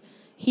 and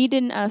he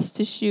didn't ask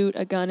to shoot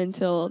a gun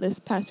until this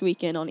past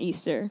weekend on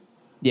Easter.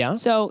 Yeah?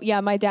 So,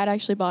 yeah, my dad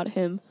actually bought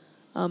him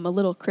a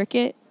little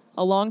cricket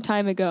a long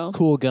time ago.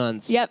 Cool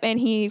guns. Yep, and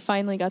he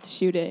finally got to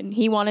shoot it. And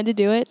he wanted to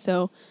do it,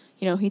 so,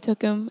 he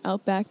took him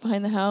out back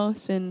behind the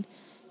house and,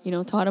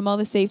 taught him all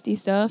the safety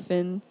stuff.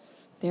 And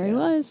there he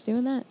was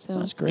doing that. So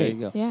That's great. There you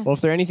go. Yeah. Well,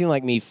 if they're anything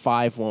like me,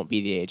 5 won't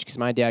be the age because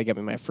my dad got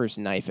me my first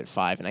knife at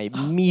 5, and I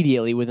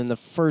immediately, within the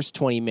first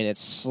 20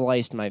 minutes,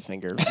 sliced my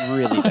finger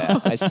really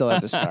bad. I still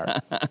have the scar.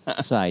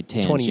 Side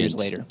tangent. 20 years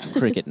later.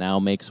 Cricket now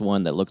makes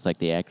one that looks like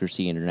the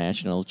Accuracy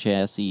International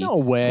chassis. No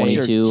way.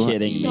 22. You're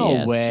kidding me. No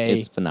Yes, way.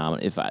 It's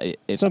phenomenal. If I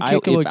Some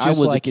kid could look just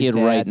was like a his kid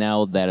dad. right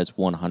now, that is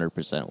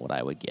 100% what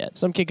I would get.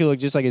 Some kid could look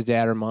just like his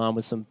dad or mom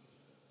with some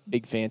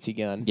big fancy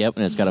gun. Yep,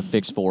 and it's got a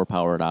fixed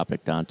 4-powered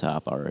optic on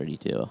top already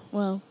too.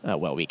 Well,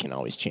 Well, we can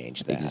always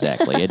change that.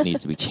 Exactly, it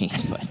needs to be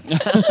changed,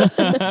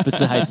 but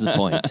besides the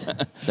point.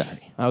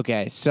 Sorry.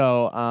 Okay,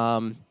 so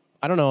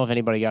I don't know if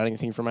anybody got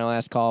anything for my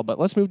last call, but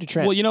let's move to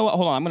Trent. Well, you know what?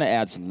 Hold on. I'm going to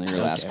add something to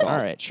your last Okay, call. all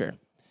right, sure.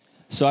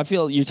 So I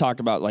feel you talked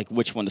about like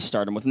which one to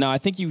start them with. Now, I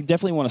think you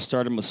definitely want to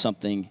start them with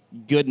something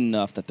good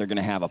enough that they're going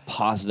to have a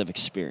positive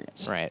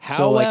experience. Right. However,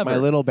 So like my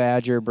little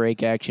Badger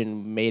break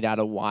action made out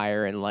of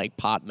wire and like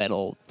pot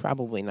metal,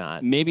 probably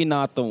not. maybe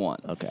not the one.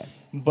 Okay.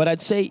 But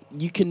I'd say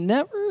you can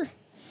never.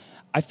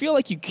 I feel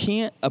like you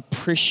can't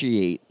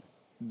appreciate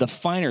the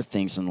finer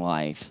things in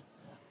life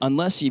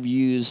unless you've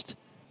used.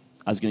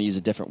 I was going to use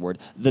a different word.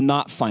 The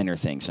not finer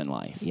things in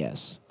life.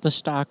 Yes. The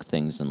stock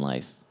things in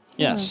life.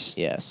 Yes.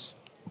 Yes.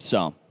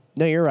 So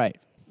No, you're right.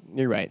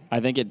 You're right. I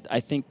think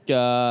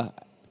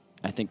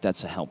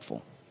that's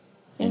helpful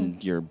in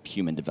your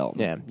human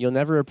development. Yeah. You'll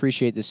never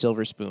appreciate the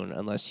silver spoon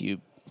unless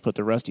you put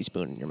the rusty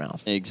spoon in your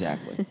mouth.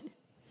 Exactly.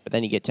 But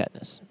then you get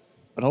tetanus.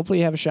 But hopefully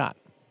you have a shot.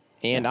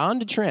 And on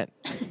to Trent.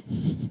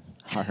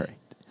 All right.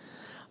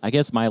 I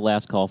guess my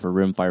last call for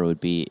Rimfire would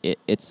be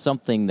it's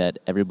something that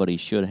everybody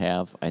should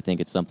have. I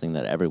think it's something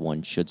that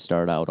everyone should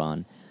start out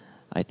on.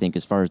 I think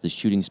as far as the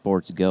shooting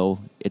sports go,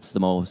 it's the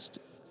most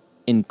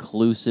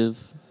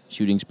inclusive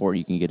shooting sport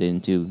you can get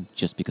into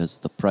just because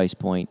of the price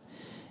point.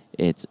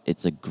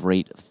 It's a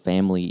great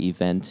family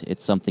event.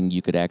 It's something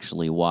you could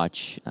actually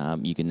watch.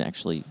 You can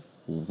actually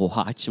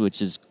watch,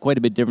 which is quite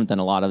a bit different than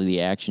a lot of the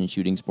action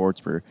shooting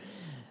sports where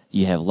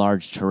you have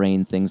large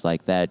terrain, things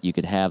like that. You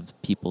could have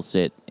people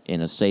sit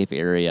in a safe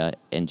area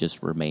and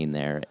just remain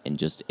there and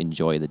just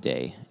enjoy the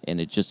day.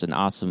 And it's just an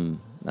awesome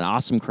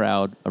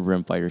crowd of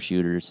rimfire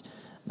shooters.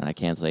 And I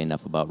can't say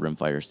enough about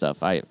rimfire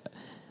stuff.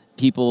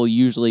 People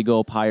usually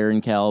go up higher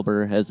in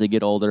caliber as they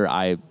get older.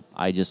 I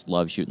just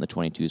love shooting the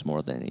 22s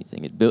more than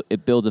anything.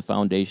 It builds a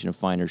foundation of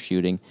finer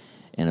shooting,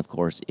 and of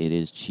course, it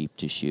is cheap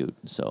to shoot.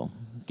 So,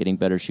 getting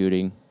better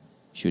shooting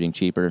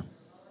cheaper,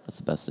 that's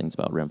the best things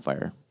about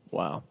rimfire.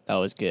 Wow, that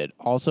was good.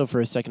 Also, for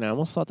a second, I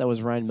almost thought that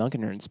was Ryan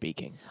Munkenhern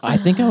speaking. I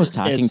think I was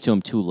talking It's- to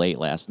him too late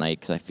last night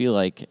because I feel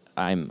like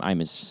I'm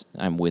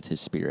with his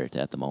spirit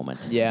at the moment.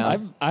 Yeah.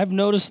 I've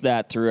noticed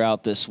that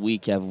throughout this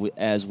week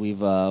as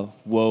we've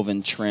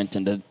woven Trent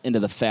into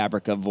the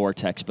fabric of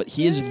Vortex, but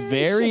he is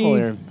very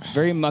similar.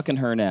 very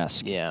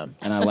Muckenhern-esque. Yeah.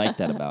 And I like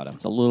that about him.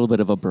 It's a little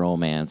bit of a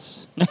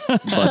bromance.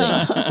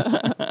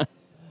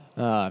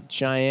 Budding.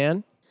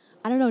 Cheyenne?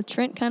 I don't know.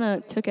 Trent kind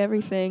of took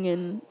everything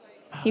and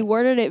he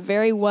worded it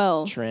very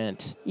well.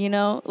 Trent.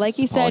 Like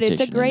he It's a said, it's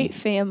a politician, great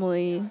isn't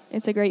family.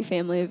 It's a great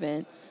family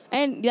event.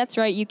 And that's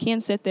right. You can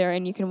sit there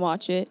and you can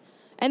watch it.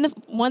 And the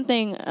one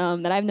thing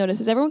that I've noticed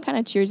is everyone kind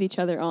of cheers each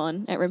other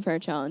on at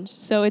Rimfire Challenge.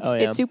 So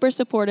it's super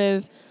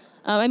supportive.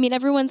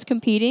 Everyone's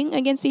competing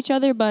against each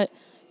other, but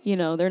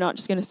they're not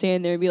just gonna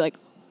stand there and be like,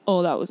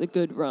 "Oh, that was a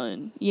good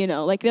run."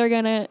 They're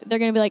gonna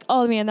be like,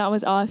 "Oh man, that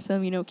was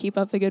awesome." Keep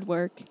up the good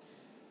work.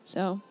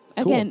 So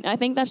again, I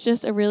think that's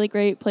just a really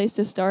great place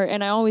to start,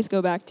 and I always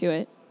go back to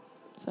it.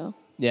 So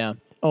Yeah.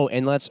 Oh,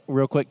 and let's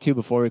real quick too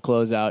before we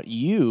close out.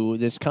 You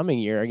this coming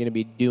year are going to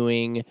be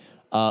doing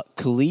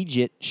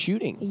collegiate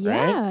shooting,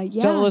 Yeah, right?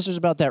 yeah. Tell the listeners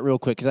about that real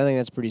quick, because I think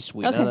that's pretty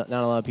sweet. Okay. Not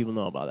a lot of people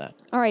know about that.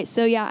 All right,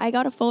 so yeah, I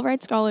got a full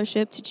ride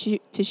scholarship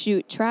to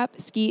shoot trap,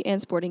 skeet,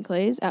 and sporting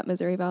clays at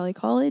Missouri Valley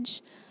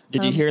College.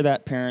 Did you hear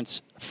that,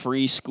 parents?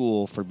 Free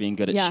school for being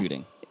good at Yeah.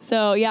 shooting.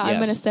 So yeah, I'm Yes.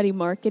 going to study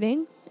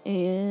marketing,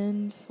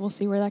 and we'll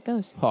see where that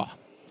goes. Oh,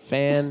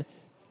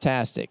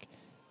 fantastic.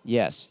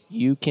 Yes,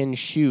 you can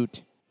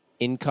shoot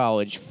in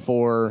college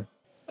for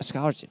a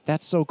scholarship.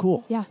 That's so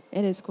cool. Yeah,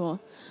 it is cool.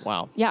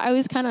 Wow. Yeah, it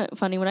was kind of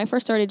funny. When I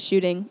first started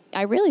shooting,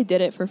 I really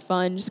did it for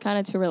fun, just kind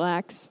of to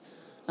relax,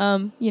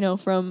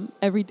 from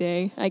every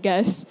day, I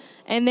guess.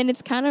 And then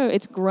it's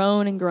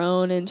grown and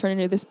grown and turned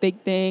into this big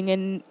thing.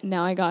 And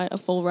now I got a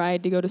full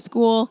ride to go to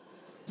school.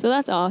 So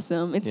that's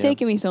awesome. It's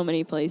taken me so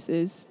many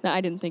places that I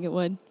didn't think it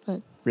would.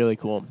 But Really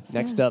cool.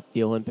 Next up,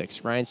 the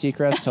Olympics. Ryan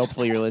Seacrest,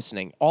 hopefully you're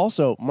listening.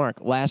 Also,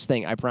 Mark, last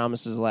thing. I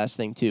promise this is the last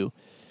thing, too.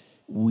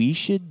 We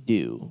should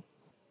do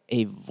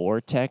a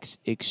Vortex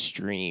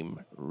Extreme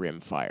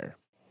Rimfire.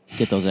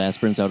 Get those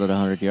aspirins out at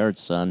 100 yards,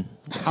 son.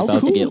 It's How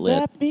about cool to get would lit.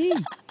 that be?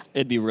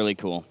 It'd be really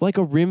cool. Like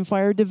a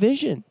Rimfire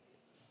division.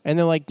 And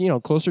they're like,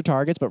 closer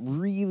targets, but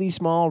really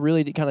small,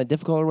 really kind of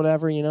difficult or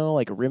whatever,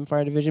 like a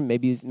Rimfire division.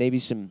 Maybe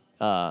some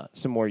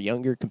more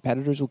younger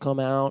competitors will come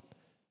out.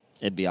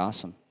 It'd be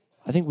awesome.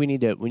 I think we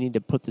need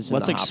to put this in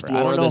Let's the hopper. I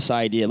explore don't know this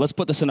idea. Let's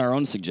put this in our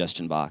own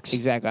suggestion box.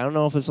 Exactly. I don't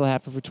know if this will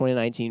happen for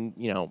 2019.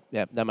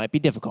 That might be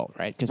difficult,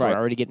 right? Because Right. we're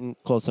already getting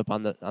close up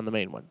on the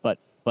main one. But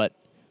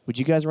would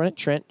you guys run it,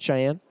 Trent,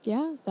 Cheyenne?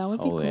 yeah, that would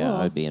be cool. Oh, yeah,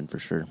 I'd be in for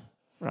sure.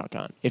 Rock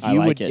on. If I you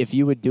like would, it. if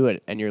you would do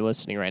it, and you're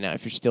listening right now,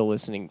 if you're still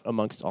listening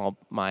amongst all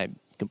my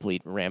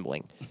complete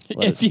rambling,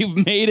 If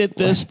you've made it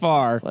this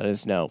far, let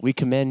us know. We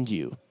commend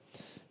you.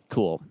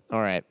 Cool.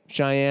 All right,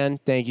 Cheyenne,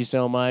 thank you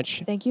so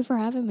much. Thank you for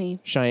having me.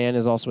 Cheyenne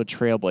is also a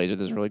trailblazer.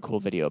 There's a really cool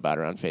video about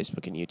her on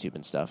Facebook and YouTube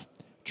and stuff.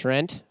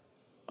 Trent,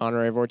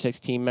 honorary Vortex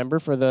team member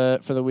for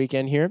the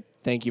weekend here.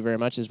 Thank you very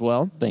much as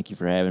well. Thank you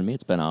for having me.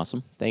 It's been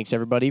awesome. Thanks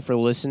everybody for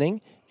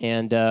listening,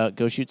 and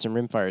go shoot some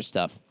Rimfire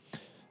stuff.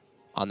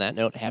 On that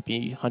note,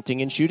 happy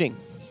hunting and shooting.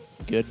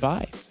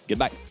 Goodbye.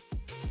 goodbye.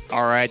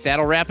 All right,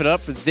 that'll wrap it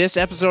up for this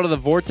episode of the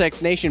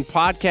Vortex Nation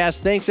podcast.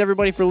 Thanks,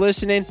 everybody, for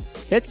listening.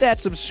 Hit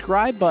that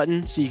subscribe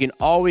button so you can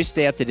always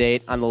stay up to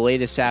date on the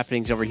latest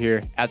happenings over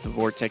here at the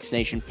Vortex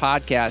Nation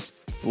podcast.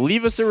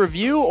 Leave us a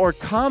review or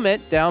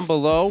comment down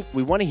below.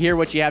 We want to hear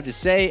what you have to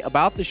say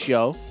about the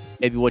show,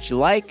 maybe what you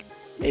like,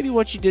 maybe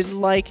what you didn't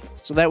like,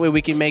 so that way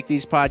we can make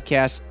these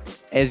podcasts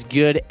as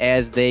good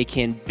as they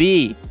can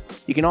be.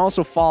 You can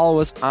also follow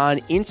us on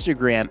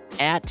Instagram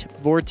at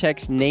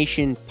Vortex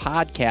Nation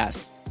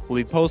Podcast.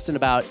 We'll be posting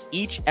about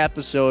each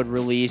episode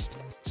released,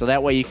 so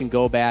that way you can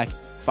go back,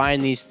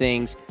 find these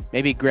things,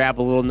 maybe grab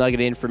a little nugget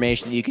of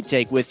information that you can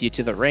take with you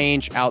to the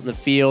range, out in the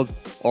field,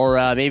 or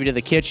maybe to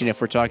the kitchen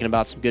if we're talking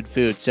about some good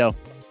food. So,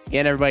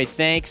 again, everybody,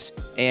 thanks,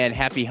 and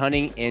happy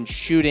hunting and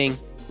shooting.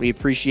 We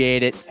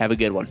appreciate it. Have a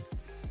good one.